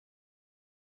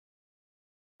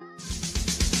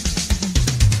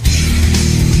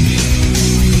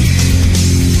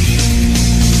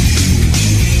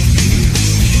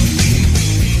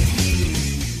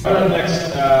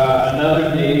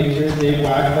Dave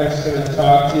Waknuk's going to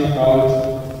talk to you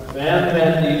about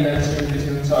man-to-man defense. He's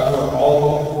going to talk about all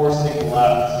about forcing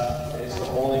left. It's the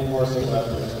only forcing left.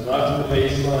 So not to the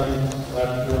baseline, not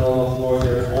to the middle of the floor.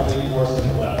 They're only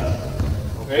forcing left.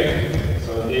 Okay?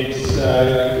 So Dave's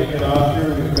kicking off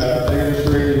here. We've got players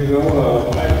ready to go.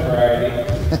 Wide variety.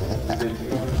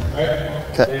 All right?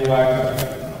 Okay. Dave Waknuk.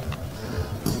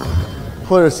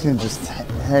 Players can just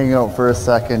hang out for a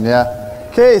second, yeah.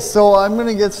 Okay, so I'm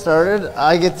gonna get started.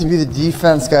 I get to be the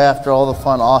defense guy after all the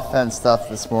fun offense stuff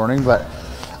this morning, but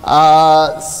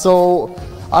so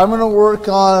I'm gonna work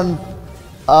on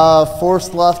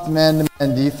forced left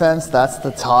man-to-man defense. That's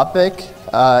the topic.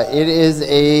 It is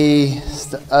a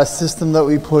system that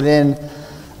we put in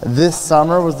this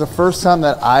summer. It was the first time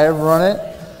that I have run it.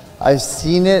 I've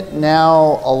seen it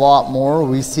now a lot more.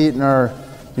 We see it in our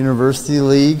university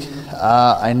league.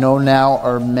 I know now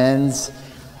our men's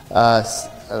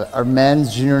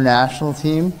junior national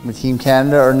team, the Team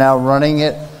Canada, are now running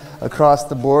it across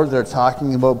the board. They're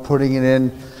talking about putting it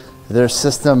in their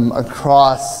system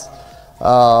across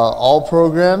all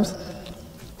programs.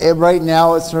 Right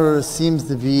now it sort of seems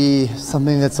to be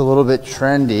something that's a little bit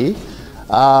trendy.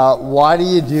 Why do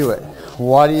you do it?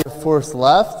 Why do you force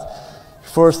left?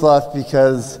 Force left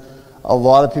because a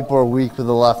lot of people are weak with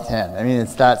the left hand. I mean,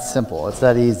 it's that simple. It's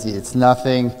that easy. It's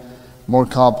nothing more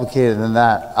complicated than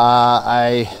that.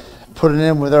 I put it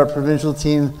in with our provincial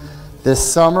team this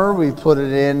summer. We put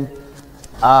it in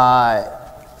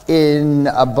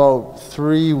about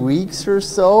 3 weeks or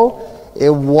so. It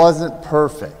wasn't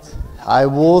perfect. I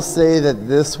will say that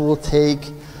this will take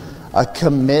a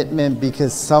commitment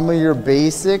because some of your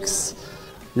basics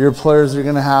your players are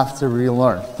going to have to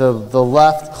relearn. The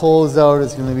left closeout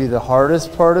is going to be the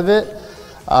hardest part of it.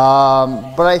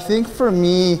 But I think for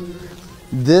me,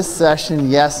 this session,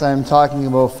 yes, I'm talking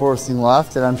about forcing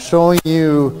left, and I'm showing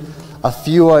you a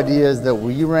few ideas that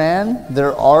we ran.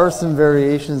 There are some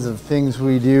variations of things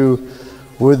we do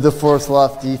with the forced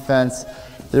left defense.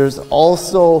 There's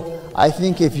also, I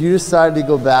think if you decide to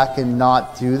go back and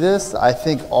not do this, I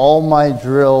think all my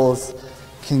drills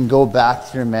can go back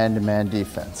to your man-to-man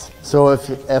defense. So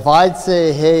if I'd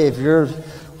say, hey, if you're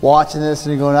watching this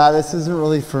and you're going, this isn't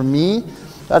really for me,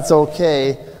 that's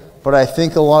okay. But I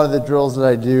think a lot of the drills that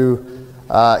I do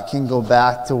can go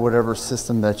back to whatever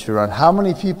system that you run. How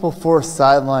many people force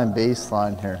sideline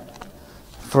baseline here?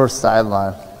 Force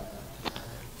sideline.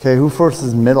 Okay, who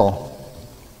forces middle?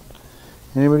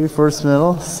 Anybody force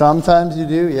middle? Sometimes you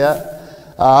do,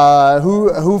 yeah.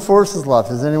 Who forces left?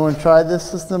 Has anyone tried this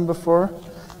system before?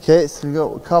 Okay, so we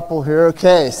got a couple here.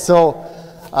 Okay, so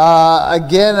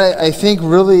again, I think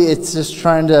really it's just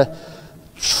trying to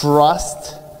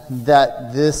trust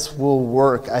that this will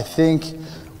work. I think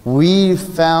we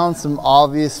found some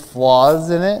obvious flaws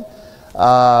in it.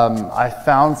 I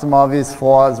found some obvious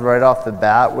flaws right off the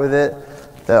bat with it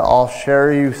that I'll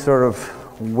share you sort of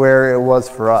where it was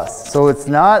for us. So it's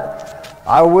not,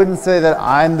 I wouldn't say that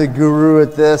I'm the guru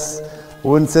at this. I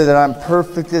wouldn't say that I'm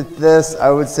perfect at this.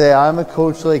 I would say I'm a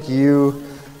coach like you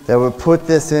that would put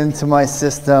this into my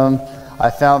system.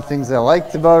 I found things I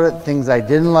liked about it, things I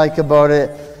didn't like about it,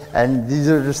 and these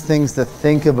are just things to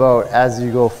think about as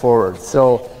you go forward.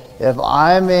 So if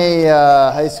I'm a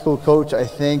high school coach, I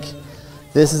think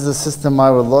this is a system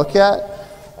I would look at.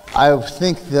 I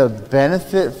think the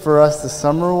benefit for us this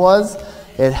summer was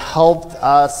it helped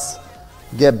us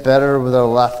get better with our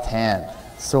left hand.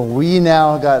 So we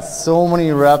now got so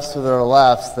many reps with our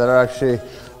lefts that are actually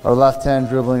our left hand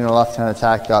dribbling and our left hand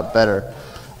attack got better.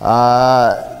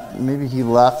 Maybe he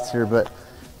left here, but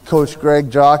Coach Greg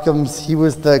Jockums, he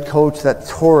was the coach that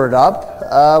tore it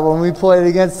up when we played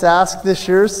against Sask this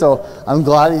year. So I'm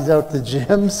glad he's out the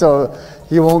gym, so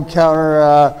he won't counter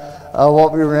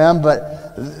what we ran.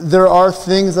 But there are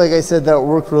things, like I said, that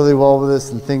work really well with this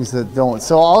and things that don't.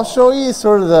 So I'll show you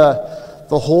sort of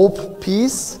the whole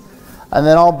piece. And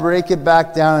then I'll break it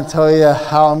back down and tell you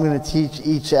how I'm going to teach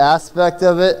each aspect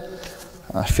of it.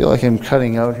 I feel like I'm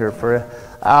cutting out here for you.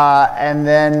 And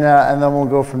then we'll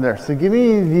go from there. So give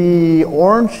me the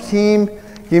orange team.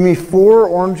 Give me 4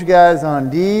 orange guys on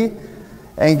D.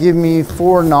 And give me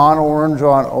 4 non-orange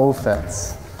on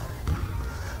offense.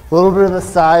 A little bit of a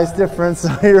size difference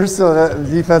here so that the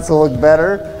defense will look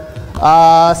better.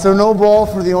 So no ball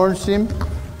for the orange team.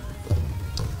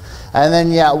 And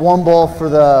then, yeah, 1 ball for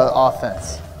the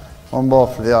offense. 1 ball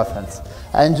for the offense.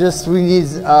 And just, we need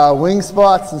wing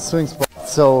spots and swing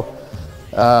spots. So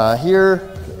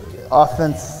here,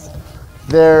 offense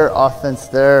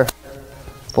there,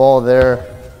 ball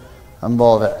there, and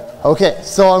ball there. Okay,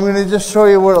 so I'm going to just show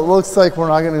you what it looks like. We're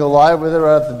not going to go live with it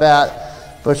right off the bat,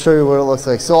 but show you what it looks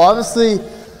like. So obviously,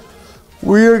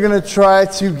 we are going to try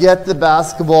to get the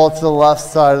basketball to the left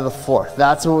side of the floor.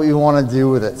 That's what we want to do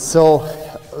with it. So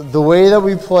the way that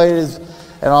we play it is,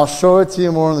 and I'll show it to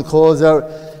you more in the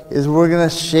closeout, is we're going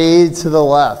to shade to the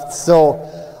left. So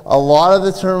a lot of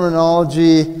the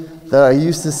terminology that I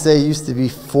used to say used to be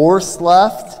force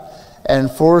left, and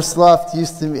force left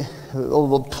used to be,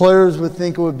 the players would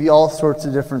think it would be all sorts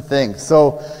of different things.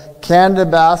 So Canada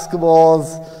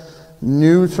basketball's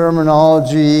new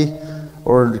terminology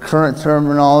or current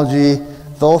terminology,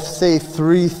 they'll say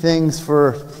 3 things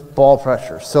for ball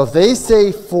pressure. So if they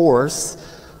say force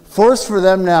for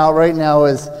them now, right now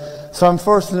is, so I'm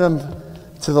forcing him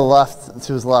to the left,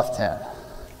 to his left hand.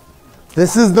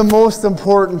 This is the most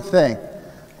important thing.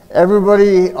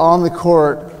 Everybody on the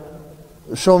court,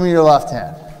 show me your left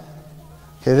hand.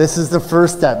 Okay, this is the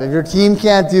first step. If your team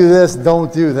can't do this,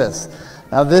 don't do this.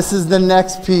 Now this is the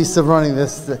next piece of running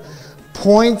this.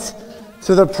 Point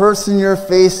to the person you're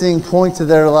facing, point to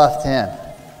their left hand.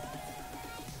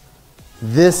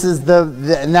 This is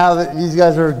now that these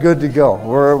guys are good to go.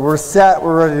 We're set,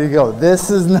 we're ready to go.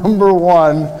 This is number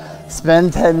 1.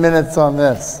 Spend 10 minutes on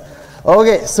this.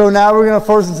 Okay, so now we're gonna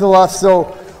force it to the left.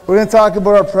 So we're gonna talk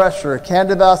about our pressure.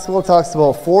 Canada basketball talks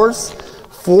about force.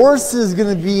 Force is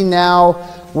gonna be now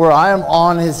where I am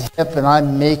on his hip and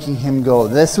I'm making him go.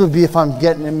 This would be if I'm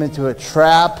getting him into a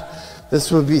trap.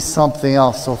 This would be something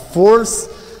else. So force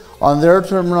on their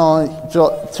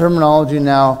terminology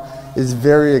now is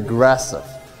very aggressive.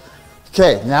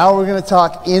 Okay, now we're gonna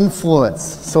talk influence.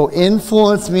 So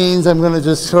influence means I'm gonna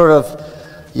just sort of,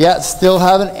 still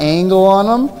have an angle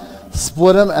on him,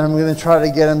 split him, and I'm gonna try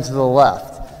to get him to the left.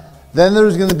 Then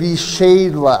there's gonna be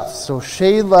shade left. So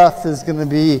shade left is gonna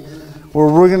be where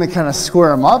we're gonna kind of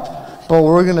square him up, but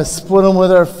we're gonna split him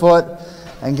with our foot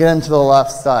and get him to the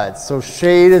left side. So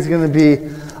shade is gonna be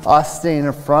us staying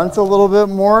in front a little bit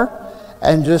more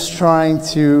and just trying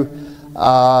to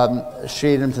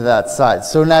shade him to that side.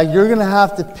 So now you're gonna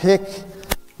have to pick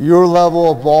your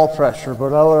level of ball pressure,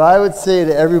 but what I would say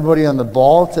to everybody on the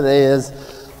ball today is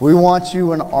we want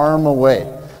you an arm away.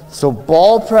 So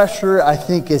ball pressure, I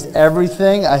think, is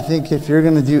everything. I think if you're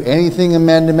gonna do anything in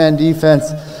man-to-man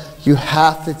defense, you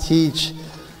have to teach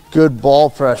good ball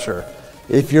pressure.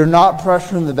 If you're not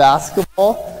pressuring the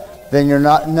basketball, then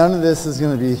none of this is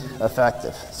gonna be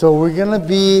effective. So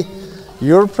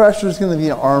your pressure is gonna be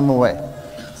an arm away.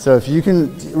 So if you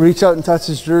can reach out and touch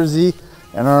his jersey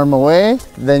an arm away,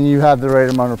 then you have the right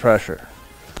amount of pressure.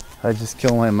 I just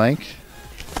kill my mic,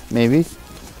 maybe.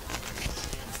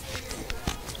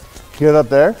 Good up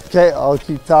there. Okay, I'll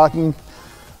keep talking.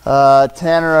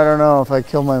 Tanner, I don't know if I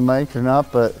kill my mic or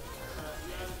not, but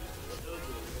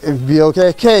it'd be okay.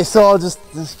 Okay, so I'll just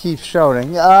keep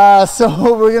shouting.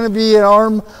 So we're gonna be an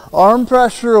arm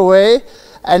pressure away,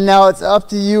 and now it's up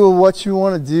to you what you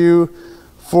want to do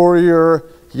for your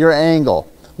angle.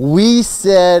 We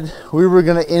said we were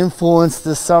gonna influence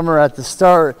this summer at the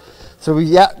start, so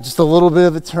just a little bit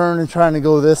of a turn and trying to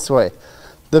go this way.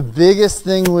 The biggest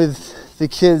thing with the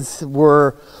kids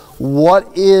were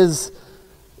what is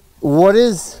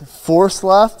force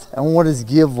left and what is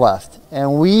give left.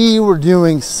 And we were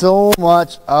doing so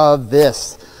much of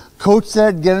this. Coach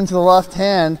said, get into the left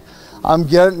hand. I'm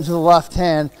getting to the left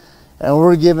hand, and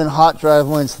we're giving hot drive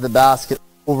lanes to the basket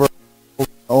over and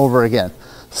over again.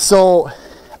 So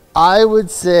I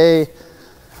would say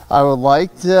I would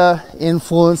like to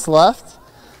influence left,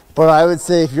 but I would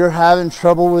say if you're having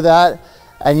trouble with that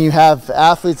and you have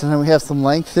athletes and we have some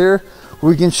length here,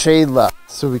 we can shade left.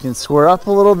 So we can square up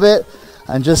a little bit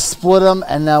and just split them,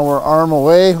 and now we're arm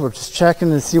away. We're just checking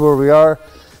to see where we are,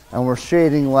 and we're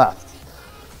shading left.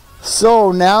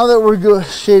 So now that we're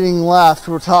shading left,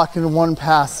 we're talking 1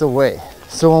 pass away.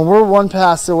 So when we're 1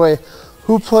 pass away,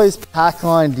 who plays pack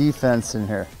line defense in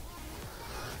here?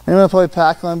 Anyone play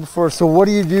pack line before? So what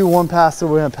do you do 1 pass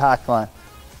away in a pack line?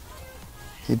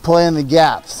 You play in the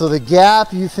gap. So the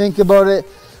gap, you think about it,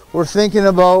 we're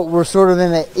sort of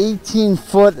in an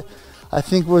 18-foot, I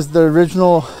think was the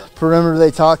original perimeter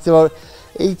they talked about,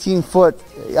 18-foot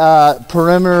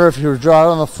perimeter if you're drawn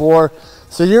on the floor.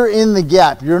 So you're in the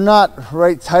gap. You're not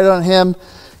right tight on him.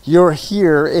 You're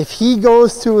here. If he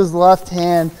goes to his left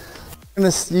hand,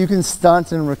 you can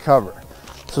stunt and recover.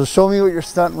 So show me what your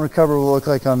stunt and recover will look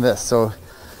like on this. So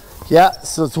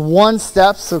so it's 1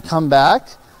 step, so come back.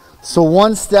 So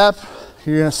 1 step,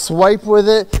 you're gonna swipe with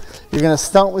it. You're gonna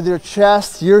stunt with your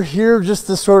chest. You're here just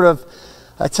to sort of,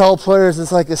 I tell players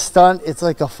it's like a stunt, it's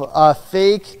like a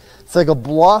fake, it's like a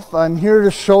bluff. I'm here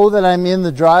to show that I'm in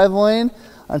the drive lane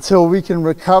until we can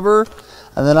recover,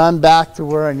 and then I'm back to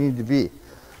where I need to be.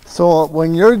 So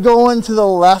when you're going to the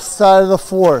left side of the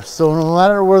floor, so no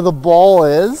matter where the ball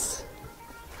is,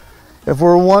 If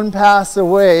we're one pass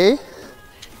away,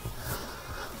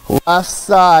 left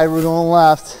side, we're going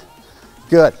left.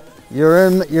 Good. You're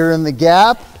in the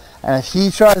gap, and if he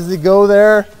tries to go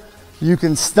there, you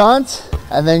can stunt,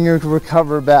 and then you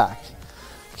recover back.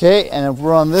 Okay, and if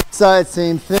we're on this side,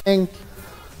 same thing.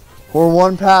 We're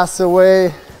one pass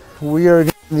away. We are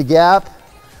in the gap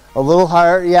a little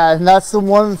higher. Yeah, and that's the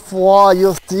one flaw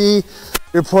you'll see.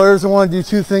 Your players want to do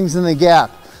two things in the gap.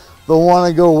 They'll want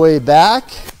to go way back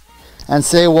and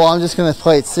say, well, I'm just going to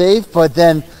play it safe, but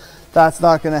then that's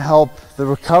not going to help the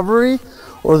recovery,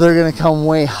 or they're going to come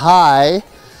way high,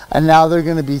 and now they're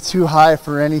going to be too high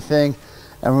for anything,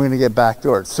 and we're going to get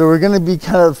backdoored. So we're going to be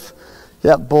kind of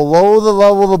below the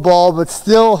level of the ball, but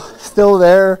still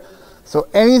there. So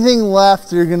anything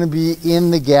left, you're going to be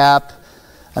in the gap,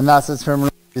 and that's the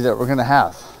terminology that we're going to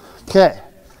have. Okay,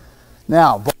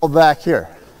 now ball back here.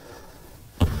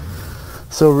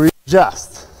 So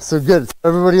readjust. So good. So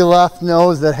everybody left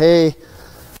knows that, hey,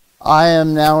 I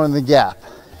am now in the gap.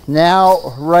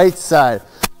 Now right side.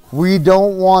 We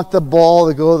don't want the ball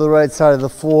to go to the right side of the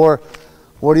floor.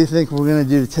 What do you think we're going to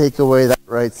do to take away that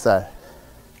right side?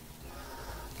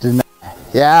 Deny.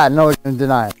 Yeah, no, we're going to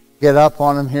deny it. Get up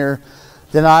on him here.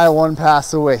 Deny one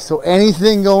pass away. So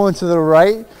anything going to the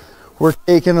right, we're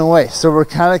taking away. So we're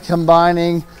kind of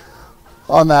combining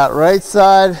on that right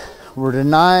side. We're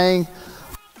denying.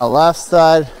 On the left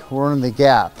side, we're in the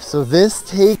gap. So this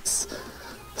takes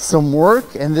some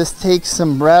work, and this takes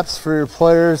some reps for your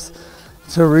players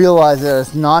to realize that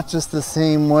it's not just the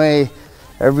same way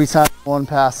every time one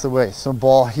pass away. So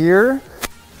ball here.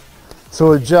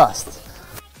 So adjust.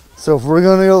 So if we're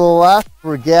going to go to the left,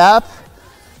 we're gap.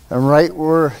 And right,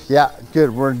 we're, yeah,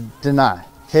 good, we're deny.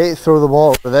 Okay, throw the ball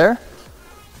over there.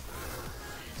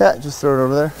 Yeah, just throw it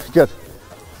over there. Good.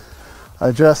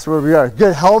 Adjust where we are.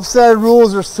 Good. Help side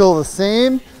rules are still the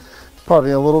same. Probably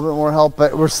a little bit more help,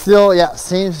 but we're still, yeah,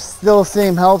 still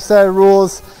same help side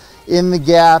rules in the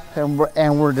gap, and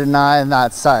we're denying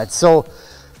that side. So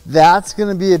that's going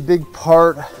to be a big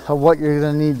part of what you're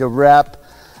going to need to rep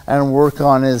and work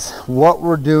on, is what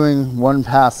we're doing one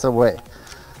pass away.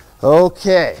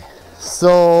 Okay,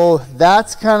 so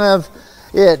that's kind of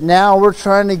it. Now we're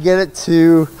trying to get it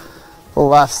to the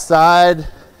left side.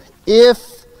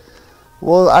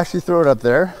 We'll actually throw it up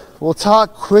there. We'll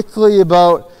talk quickly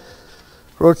about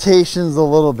rotations a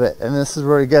little bit, and this is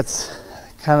where it gets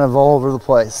kind of all over the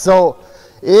place. So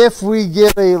if we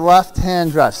give a left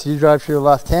hand drive, so you drive to your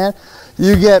left hand,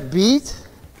 you get beat.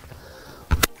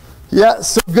 Yeah,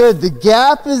 so good. The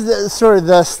gap is,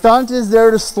 the stunt is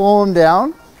there to slow him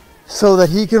down so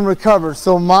that he can recover.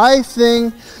 So my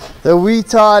thing that we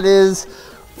taught is,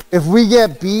 if we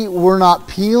get beat, we're not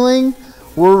peeling,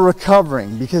 we're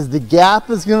recovering, because the gap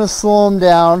is going to slow him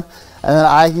down, and then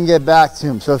I can get back to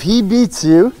him. So if he beats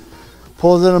you,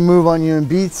 pulls in a move on you and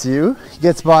beats you,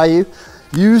 gets by you,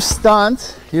 you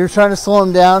stunt, you're trying to slow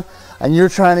him down, and you're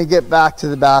trying to get back to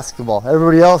the basketball.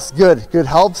 Everybody else, good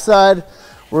help side,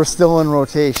 we're still in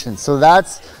rotation. So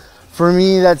that's, for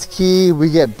me, that's key. We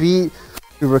get beat,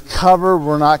 we recover,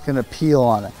 we're not going to peel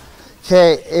on it.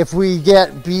 Okay, if we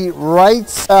get beat right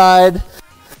side,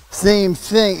 same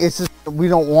thing. It's just we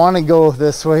don't want to go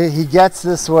this way. He gets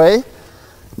this way.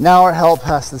 Now our help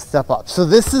has to step up. So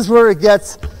this is where it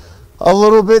gets a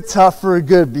little bit tougher,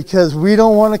 good, because we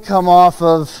don't want to come off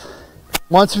of,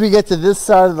 once we get to this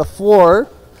side of the floor,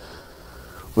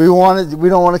 we don't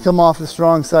want to come off the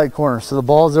strong side corner. So the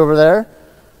ball's over there.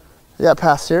 Yeah,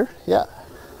 pass here. Yeah.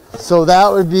 So that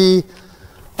would be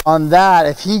on that.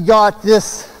 If he got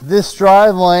this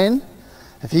drive lane,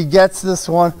 if he gets this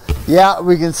one, yeah,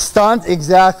 we can stunt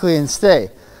exactly and stay.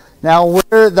 Now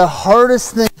where the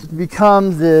hardest thing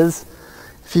becomes is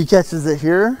if he catches it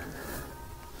here.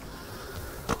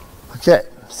 Okay,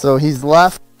 so he's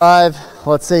left drive.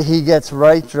 Let's say he gets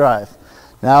right drive.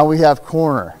 Now we have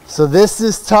corner. So this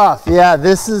is tough. Yeah,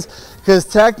 this is, because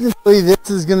technically this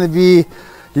is going to be,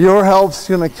 your help's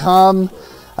going to come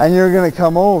and you're going to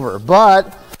come over.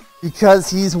 But because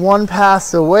he's one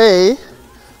pass away,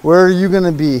 where are you going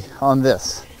to be on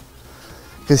this?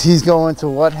 Because he's going to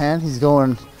what hand? He's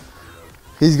going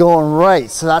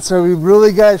right. So that's why we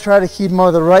really got to try to keep him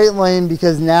on the right lane,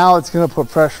 because now it's going to put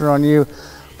pressure on you.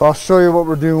 But I'll show you what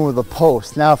we're doing with the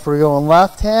post. Now if we're going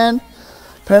left hand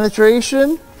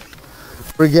penetration,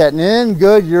 we're getting in,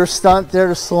 good. Your stunt there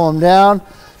to slow him down.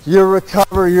 Your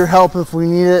recover, your help if we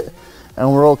need it,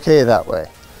 and we're okay that way.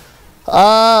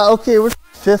 Okay, where's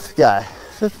the fifth guy?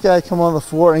 Fifth guy, come on the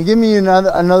floor and give me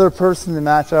another person to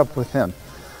match up with him.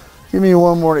 Give me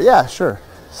one more. Yeah, sure.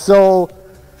 So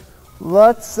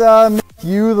let's make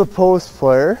you the post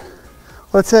player.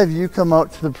 Let's have you come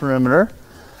out to the perimeter.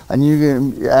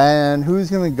 And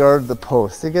who's gonna guard the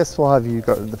post? I guess we'll have you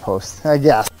guard the post. I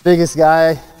guess. Biggest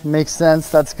guy, makes sense.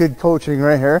 That's good coaching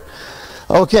right here.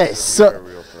 Okay, so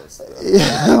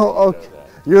okay.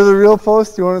 You're the real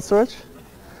post. You want to switch?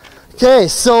 Okay,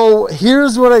 so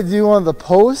here's what I do on the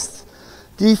post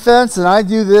defense, and I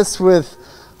do this with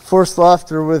force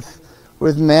left or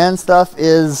with man stuff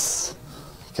is,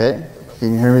 okay,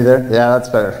 can you hear me there? Yeah, that's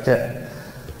better. Okay,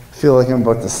 I feel like I'm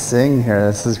about to sing here.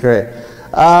 This is great.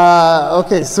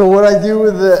 Okay, so what I do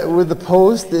with the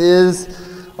post is,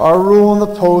 our rule on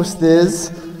the post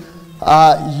is,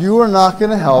 you are not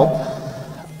going to help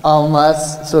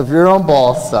unless, so if you're on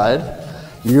ball side,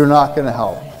 you're not going to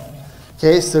help.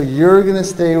 Okay, so you're going to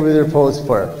stay with your post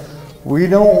player. We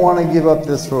don't want to give up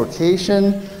this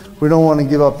rotation. We don't want to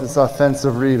give up this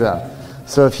offensive rebound.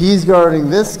 So if he's guarding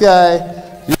this guy,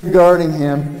 you're guarding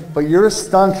him, but you're a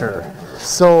stunter.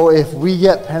 So if we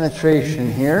get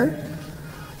penetration here,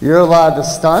 you're allowed to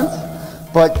stunt,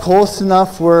 but close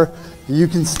enough where you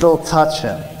can still touch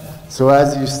him. So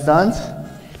as you stunt,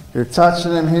 you're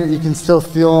touching him here, you can still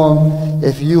feel him.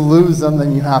 If you lose him,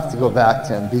 then you have to go back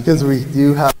to him because we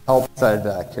do have help side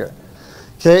back here.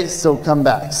 Okay, so come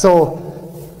back. So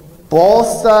ball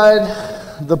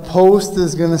side, the post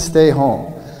is gonna stay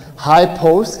home. High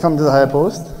post, come to the high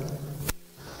post.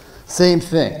 Same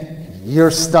thing. You're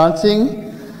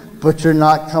stunting, but you're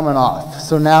not coming off.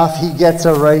 So now if he gets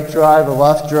a right drive, a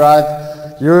left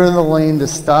drive, you're in the lane to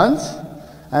stunt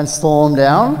and slow him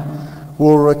down.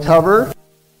 We'll recover,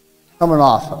 coming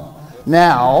off him.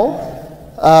 Now,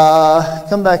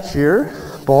 come back here,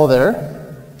 ball there.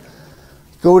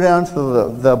 Go down to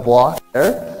the block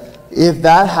there. If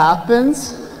that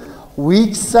happens,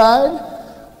 weak side,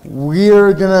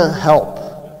 we're gonna help.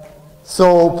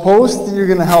 So post, you're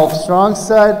gonna help. Strong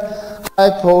side,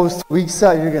 high post, weak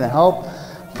side, you're gonna help.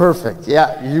 Perfect,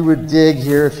 yeah, you would dig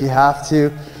here if you have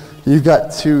to. You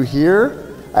got two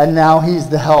here, and now he's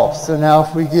the help. So now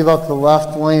if we give up the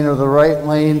left lane or the right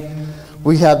lane,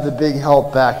 we have the big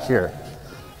help back here.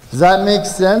 Does that make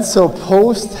sense? So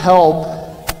post help,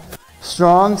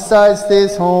 strong side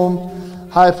stays home,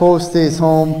 high post stays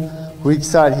home, weak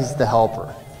side, he's the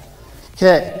helper.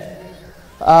 Okay,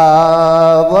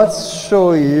 let's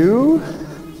show you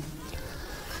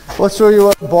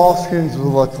what ball screens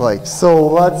will look like. So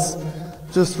let's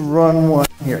just run one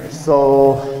here.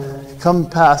 So come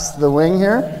past the wing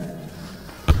here.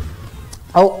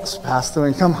 Oh, it's past the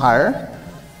wing, come higher.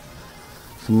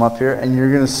 Come up here, and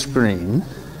you're gonna screen.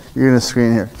 You're gonna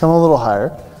screen here. Come a little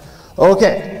higher.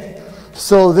 Okay,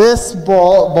 so this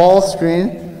ball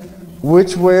screen,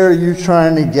 which way are you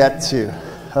trying to get to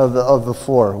of the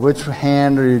four? Which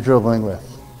hand are you dribbling with?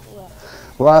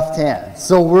 Left hand.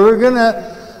 So we're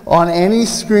gonna, on any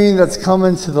screen that's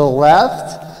coming to the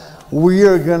left, we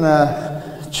are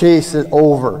gonna chase it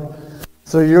over.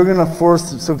 So you're gonna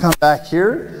force, so come back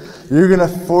here. You're gonna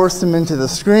force him into the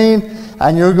screen,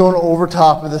 and you're going over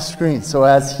top of the screen. So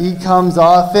as he comes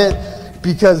off it,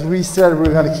 because we said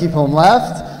we're gonna keep him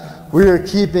left, we are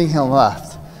keeping him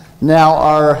left. Now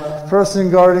our person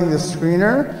guarding the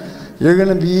screener, you're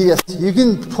gonna be, you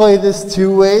can play this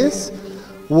two ways.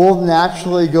 We'll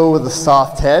naturally go with a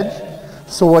soft hedge.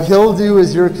 So what he'll do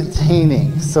is you're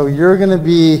containing. So you're gonna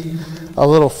be a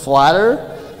little flatter,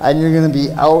 and you're gonna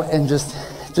be out and just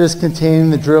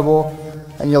containing the dribble,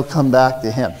 and you'll come back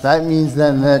to him. That means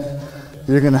then that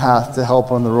you're gonna have to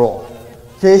help on the roll.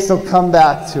 Okay, so come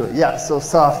back to it. Yeah, so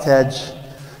soft hedge,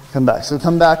 come back. So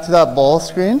come back to that ball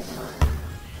screen.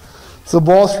 So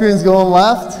ball screen's going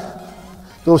left.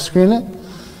 Go screen it.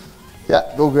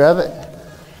 Yeah, go grab it.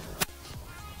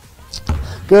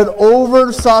 Good,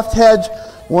 over soft hedge.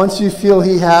 Once you feel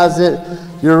he has it,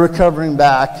 you're recovering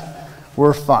back,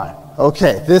 we're fine.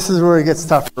 Okay, this is where it gets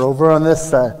tougher. Over on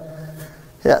this side.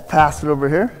 Yeah, pass it over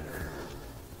here.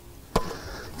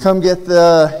 Come get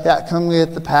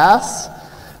the pass,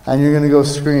 and you're gonna go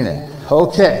screen it.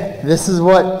 Okay, this is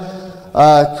what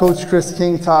Coach Chris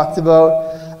King talked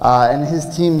about, and his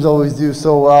teams always do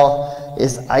so well,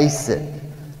 is ice it.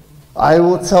 I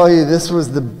will tell you, this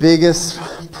was the biggest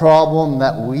problem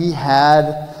that we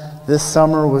had this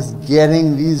summer, was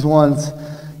getting these ones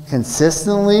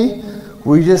consistently.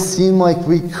 We just seemed like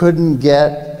we couldn't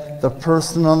get the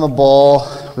person on the ball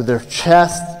with their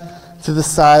chest to the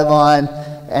sideline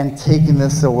and taking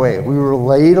this away. We were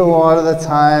late a lot of the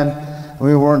time, and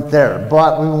we weren't there.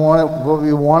 But what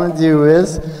we want to do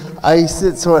is ice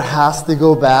it so it has to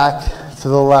go back to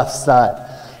the left side.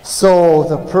 So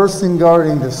the person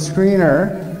guarding the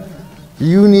screener,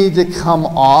 you need to come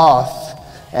off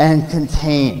and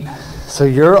contain. So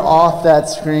you're off that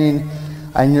screen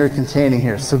and you're containing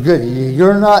here. So good,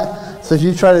 you're not, So if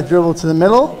you try to dribble to the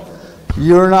middle,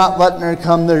 you're not letting her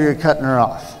come there, you're cutting her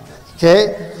off.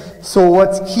 Okay? So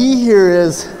what's key here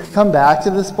is, come back to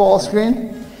this ball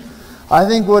screen. I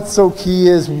think what's so key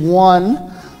is, one,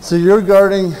 so you're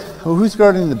guarding, well, who's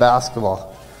guarding the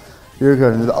basketball? You're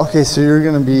guarding the, okay, so you're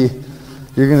gonna be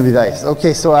the ice.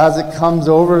 Okay, so as it comes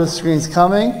over, the screen's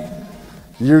coming,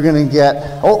 you're gonna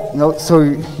get, oh, no, so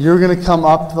you're gonna come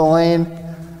up the lane,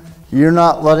 you're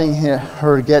not letting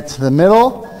her get to the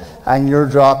middle, and you're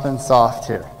dropping soft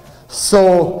here.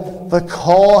 So the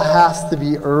call has to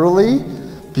be early,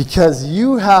 because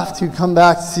you have to come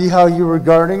back, see how you were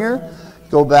guarding her,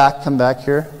 go back, come back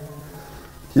here.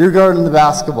 You're guarding the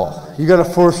basketball. You gotta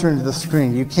force her into the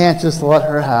screen. You can't just let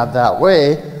her have that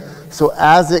way. So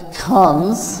as it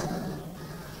comes,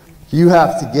 you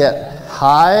have to get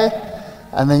high,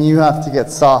 and then you have to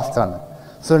get soft on it.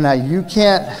 So now you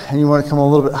can't, and you wanna come a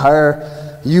little bit higher,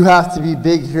 you have to be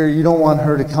big here. You don't want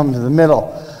her to come to the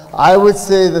middle. I would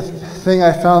say the thing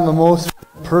I found the most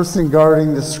person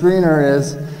guarding the screener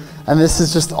is, and this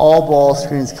is just all ball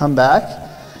screens, come back.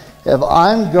 If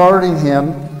I'm guarding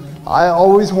him, I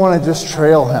always want to just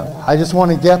trail him. I just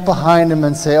want to get behind him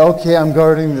and say, okay, I'm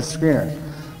guarding the screener.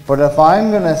 But if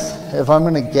I'm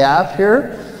gonna gap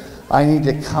here, I need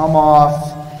to come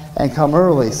off and come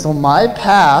early. So my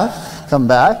path, come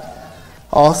back,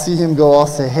 I'll see him go, I'll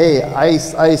say, hey,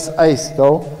 ice, ice, ice,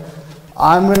 go.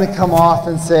 I'm gonna come off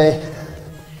and say,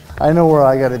 I know where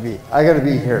I gotta be. I gotta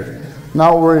be here.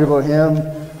 Not worried about him.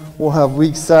 We'll have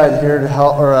weak side here to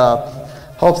help, or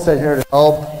help side here to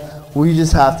help. We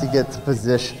just have to get to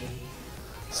position.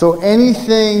 So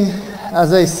anything,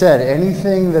 as I said,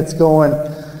 anything that's going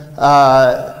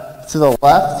to the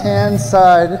left-hand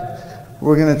side,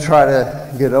 we're gonna try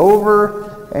to get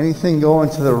over. Anything going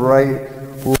to the right,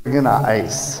 we're gonna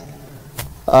ice.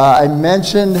 I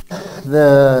mentioned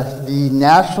the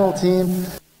national team,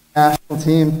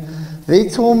 they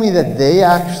told me that they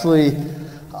actually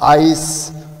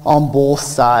ice on both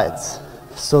sides.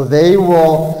 So they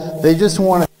just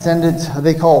want to send it,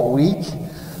 they call it weak.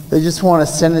 They just want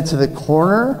to send it to the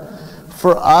corner.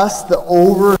 For us, the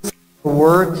over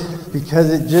work, because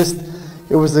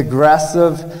it was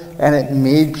aggressive and it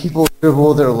made people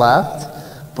dribble their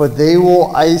left, but they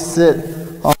will ice it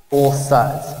on both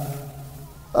sides.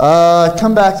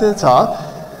 Come back to the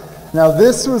top. Now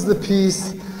this was the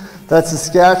piece that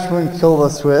Saskatchewan killed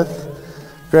us with.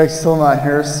 Greg's still not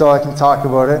here, so I can talk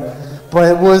about it. But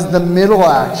it was the middle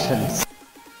action.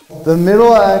 The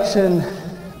middle action,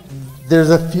 there's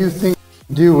a few things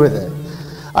to do with it.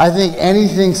 I think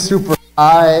anything super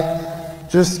high,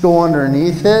 just go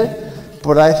underneath it.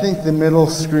 But I think the middle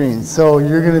screen. So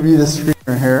you're going to be the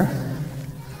screener here.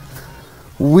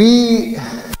 We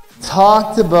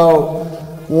talked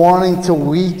about wanting to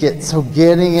weak it, so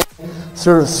getting it,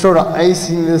 sort of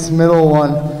icing this middle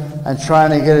one and trying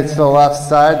to get it to the left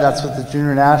side. That's what the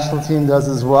junior national team does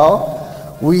as well.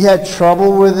 We had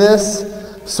trouble with this,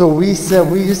 so we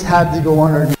said we just had to go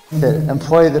underneath it and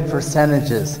play the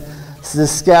percentages.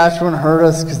 Saskatchewan hurt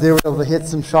us because they were able to hit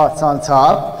some shots on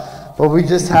top, but we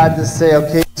just had to say,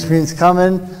 okay, screen's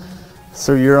coming,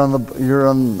 so you're on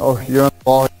the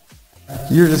ball.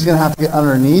 You're just gonna have to get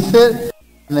underneath it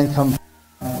and then come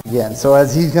again. So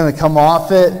as he's gonna come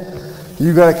off it,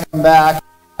 you gotta come back,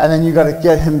 and then you gotta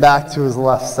get him back to his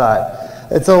left side.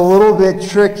 It's a little bit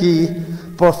tricky,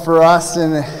 but for us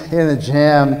in a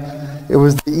jam, it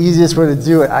was the easiest way to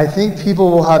do it. I think people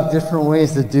will have different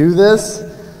ways to do this.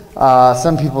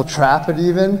 Some people trap it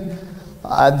even.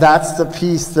 That's the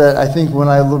piece that I think when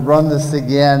I run this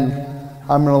again,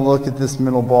 I'm gonna look at this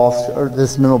middle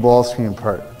ball screen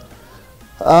part.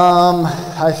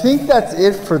 I think that's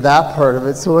it for that part of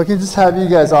it. So I can just have you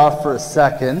guys off for a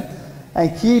second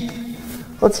and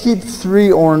let's keep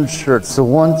 3 orange shirts. So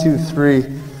 1, 2,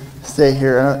 3, stay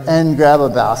here and grab a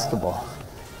basketball.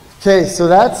 Okay, so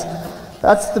that's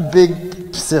the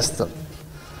big system.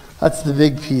 That's the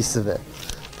big piece of it.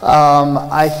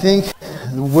 I think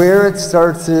where it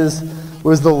starts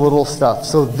was the little stuff.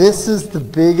 So this is the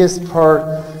biggest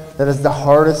part, that is the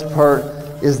hardest part,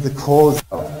 is the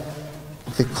closeout.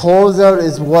 The closeout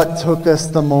is what took us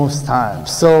the most time.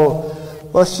 So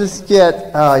let's just get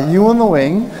you on the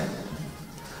wing,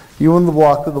 you on the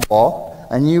block with the ball,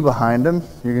 and you behind him.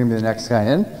 You're going to be the next guy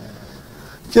in.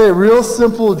 Okay, real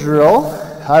simple drill.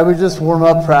 I would just warm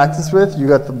up practice with. You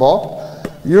got the ball.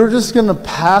 You're just going to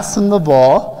pass him the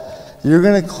ball. You're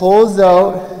going to close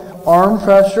out, arm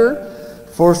pressure,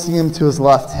 forcing him to his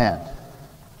left hand.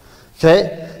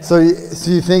 Okay, so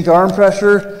you think arm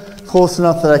pressure, close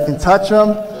enough that I can touch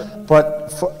him,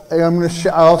 but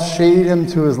I'll shade him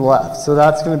to his left. So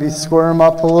that's going to be square him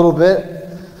up a little bit,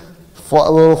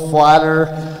 a little flatter,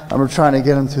 and we're trying to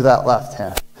get them to that left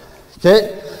hand.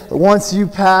 Okay, once you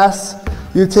pass,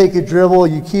 you take a dribble,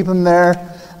 you keep them there,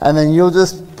 and then you'll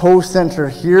just post enter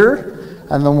here,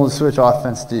 and then we'll switch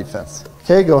offense, defense.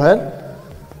 Okay, go ahead.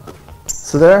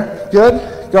 So there,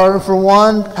 good. Guard them for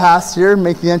one, pass here,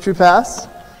 make the entry pass.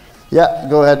 Yeah,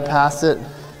 go ahead, pass it.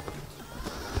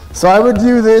 So I would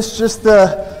do this just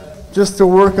to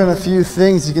work on a few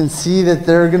things. You can see that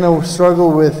they're going to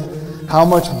struggle with how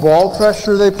much ball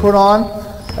pressure they put on.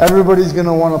 Everybody's going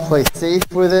to want to play safe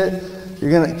with it.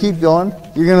 You're going to keep going.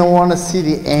 You're going to want to see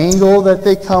the angle that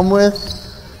they come with.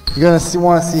 You're going to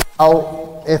want to see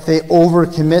how, if they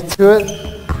overcommit to it.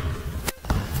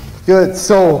 Good,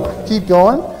 so keep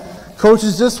going.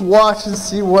 Coaches, just watch and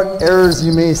see what errors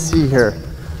you may see here.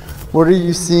 What are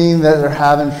you seeing that they're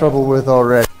having trouble with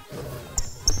already?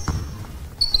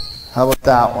 How about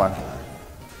that one?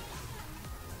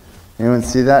 Anyone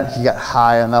see that? He got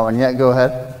high on that one. Yeah, go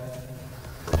ahead.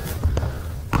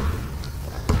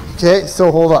 Okay,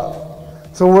 so hold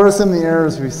up. So what are some of the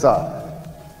errors we saw?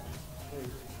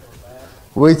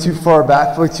 Way too far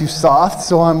back, way too soft,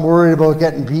 so I'm worried about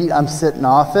getting beat. I'm sitting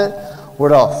off it.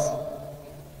 What else?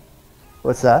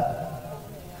 What's that?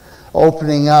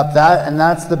 Opening up. And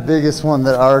that's the biggest one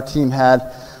that our team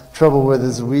had trouble with,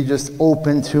 is we just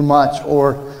open too much,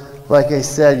 or like I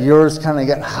said, yours kind of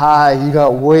got high, you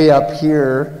got way up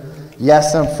here.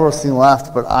 Yes, I'm forcing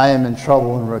left, but I am in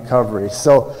trouble in recovery.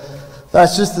 So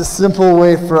that's just a simple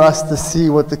way for us to see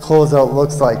what the closeout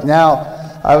looks like. Now,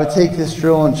 I would take this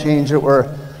drill and change it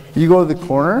where you go to the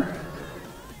corner,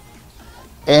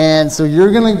 and so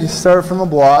you're going to start from the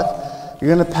block,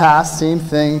 you're going to pass, same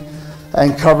thing,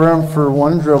 and cover him for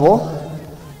one dribble.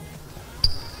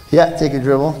 Yeah, take a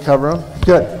dribble, cover him.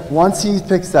 Good. Once he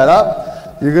picks that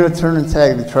up, you're going to turn and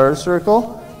tag the charge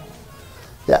circle.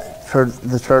 Yeah,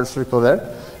 the charge circle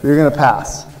there. You're going to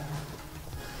pass.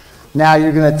 Now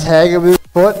you're going to tag it with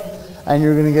your foot, and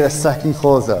you're going to get a second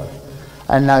closeout.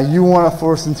 And now you want to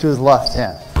force into his left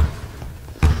hand.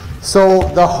 So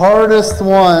the hardest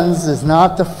ones is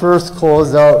not the first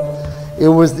closeout.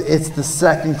 It's the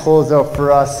second closeout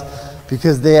for us,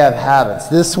 because they have habits.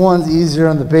 This one's easier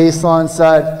on the baseline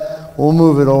side. We'll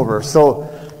move it over. So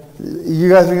you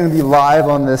guys are going to be live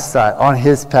on this side, on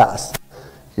his pass.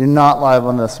 You're not live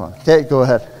on this one. Okay, go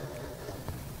ahead.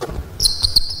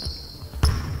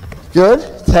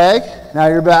 Good. Tag. Now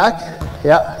you're back.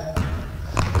 Yeah.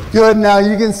 Good. Now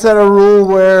you can set a rule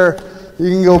where you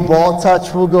can go ball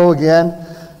touch. We'll go again.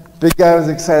 Big guy was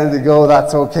excited to go.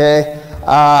 That's okay.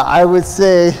 I would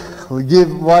say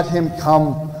let him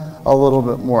come a little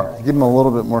bit more. Give him a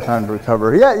little bit more time to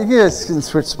recover. Yeah, you guys can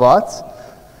switch spots.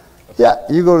 Yeah,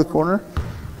 you go to the corner.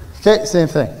 Okay, same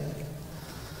thing.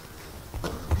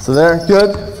 So there,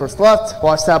 good. First left.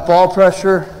 Watch that ball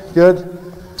pressure. Good.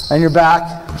 And you're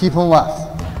back. Keep him left.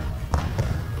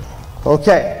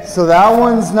 Okay, so that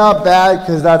one's not bad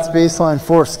because that's baseline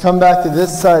force. Come back to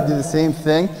this side, do the same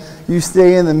thing. You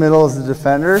stay in the middle as the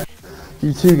defender.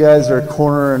 You two guys are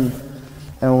corner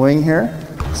and wing here.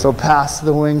 So pass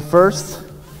the wing first.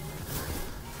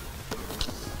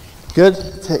 Good.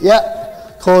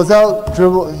 Yeah. Close out.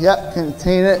 Dribble. Yeah.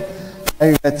 Contain it. Now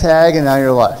you're going to tag, and now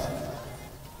you're left.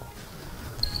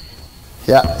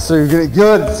 Yeah. So you're going to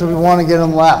good. So we want to get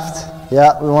him left.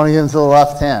 Yeah. We want to get him to the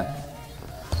left hand.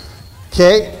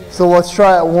 Okay. So let's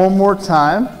try it one more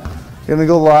time. You're going to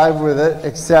go live with it,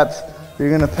 except you're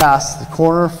going to pass the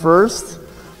corner first.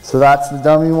 So that's the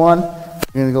dummy one.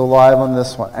 You're going to go live on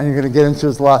this one, and you're going to get into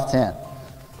his left hand.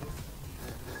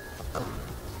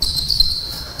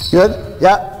 Good.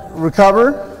 Yeah.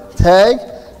 Recover. Tag.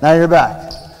 Now you're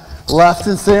back. Left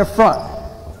and stay in front.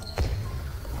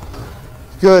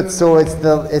 Good. So it's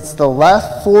the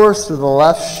left force or the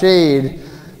left shade,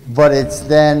 but it's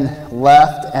then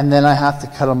left, and then I have to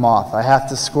cut him off. I have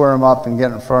to square him up and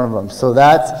get in front of him. So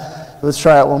let's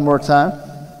try it one more time.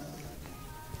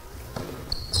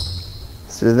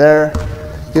 So there.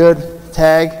 Good.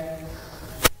 Tag.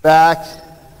 Back.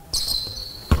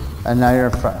 And now you're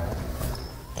in front.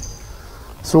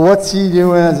 So what's he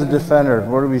doing as a defender?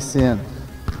 What are we seeing?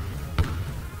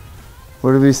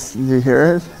 What do you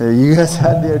hear it? You guys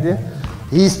had the idea?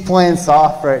 He's playing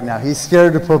soft right now. He's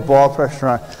scared to put ball pressure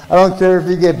on. I don't care if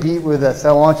you get beat with this.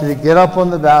 I want you to get up on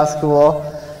the basketball.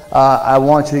 I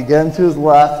want you to get him to his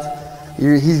left.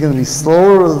 He's going to be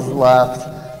slower with his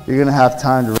left. You're going to have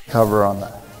time to recover on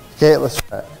that. Okay, let's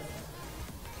try it.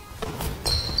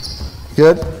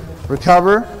 Good.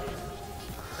 Recover.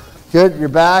 Good. You're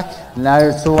back. Now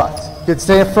you're to the left. Good.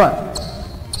 Stay in front.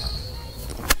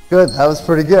 Good. That was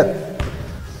pretty good.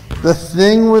 The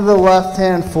thing with the left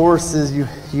hand force is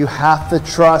You have to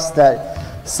trust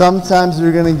that sometimes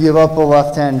you're going to give up a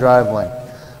left-hand drive lane,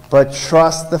 but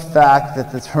trust the fact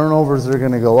that the turnovers are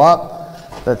going to go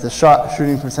up, that the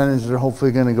shooting percentages are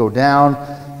hopefully going to go down,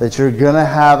 that you're going to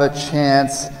have a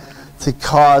chance to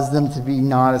cause them to be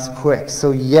not as quick.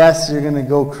 So yes, you're going to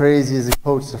go crazy as a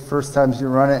coach the first times you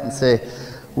run it and say,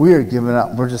 we are giving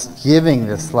up. We're just giving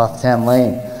this left-hand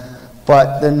lane.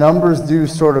 But the numbers do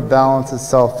sort of balance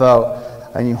itself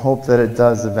out, and you hope that it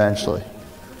does eventually.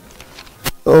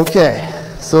 Okay,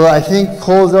 so I think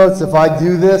closeouts, if I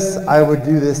do this, I would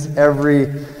do this every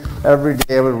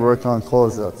day. I would work on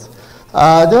closeouts.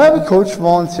 Do I have a coach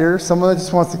volunteer? Someone that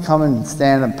just wants to come and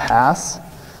stand and pass?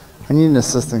 I need an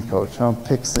assistant coach.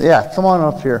 Yeah, come on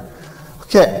up here.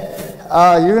 Okay,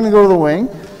 you're going to go to the wing.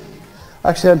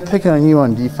 Actually, I'm picking on you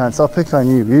on defense. I'll pick on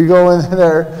you. You go in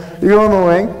there. You go in the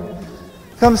wing.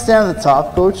 Come stand at the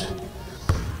top, coach.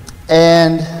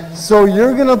 And so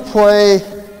you're going to play.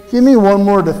 Give me one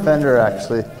more defender,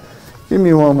 actually. Give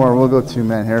me one more. We'll go 2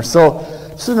 men here. So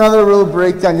just another little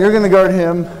breakdown. You're going to guard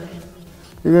him.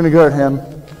 You're going to guard him.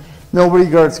 Nobody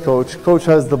guards coach. Coach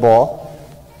has the ball.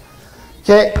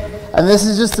 Okay, and this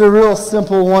is just a real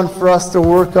simple one for us to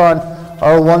work on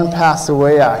our one pass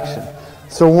away action.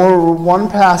 So when we're one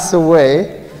pass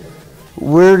away,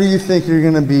 where do you think you're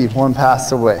going to be one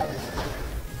pass away?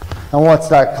 And what's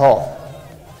that called?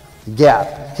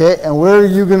 Gap. Okay, and where are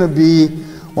you going to be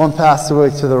one pass away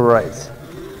to the right?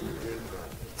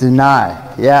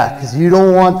 Deny. Yeah, because you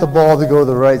don't want the ball to go to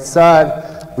the right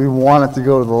side. We want it to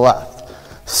go to the left.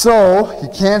 So you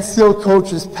can't steal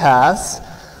coach's pass,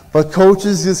 but coach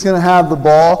is just going to have the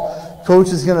ball. Coach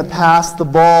is going to pass the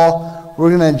ball.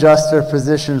 We're going to adjust our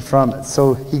position from it.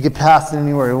 So he can pass it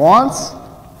anywhere he wants.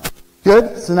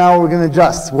 Good. So now we're going to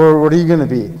adjust. What are you going to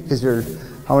be? Because you're,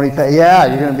 how many, yeah,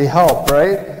 you're going to be help,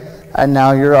 right? And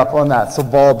now you're up on that. So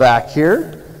ball back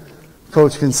here.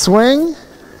 Coach can swing.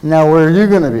 Now where are you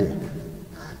going to be?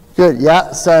 Good.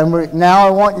 Yeah. So now I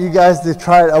want you guys to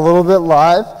try it a little bit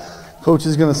live. Coach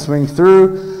is going to swing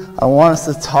through. I want us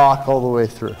to talk all the way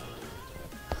through.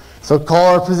 So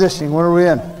call our positioning. What are we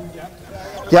in?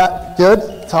 Yeah.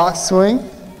 Good. Talk, swing.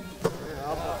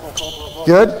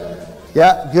 Good.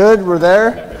 Yeah. Good. We're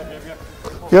there.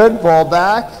 Good. Ball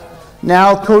back.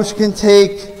 Now coach can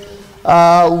take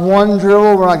one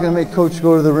dribble. We're not going to make coach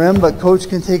go to the rim, but coach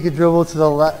can take a dribble to the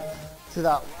left, to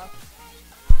that left.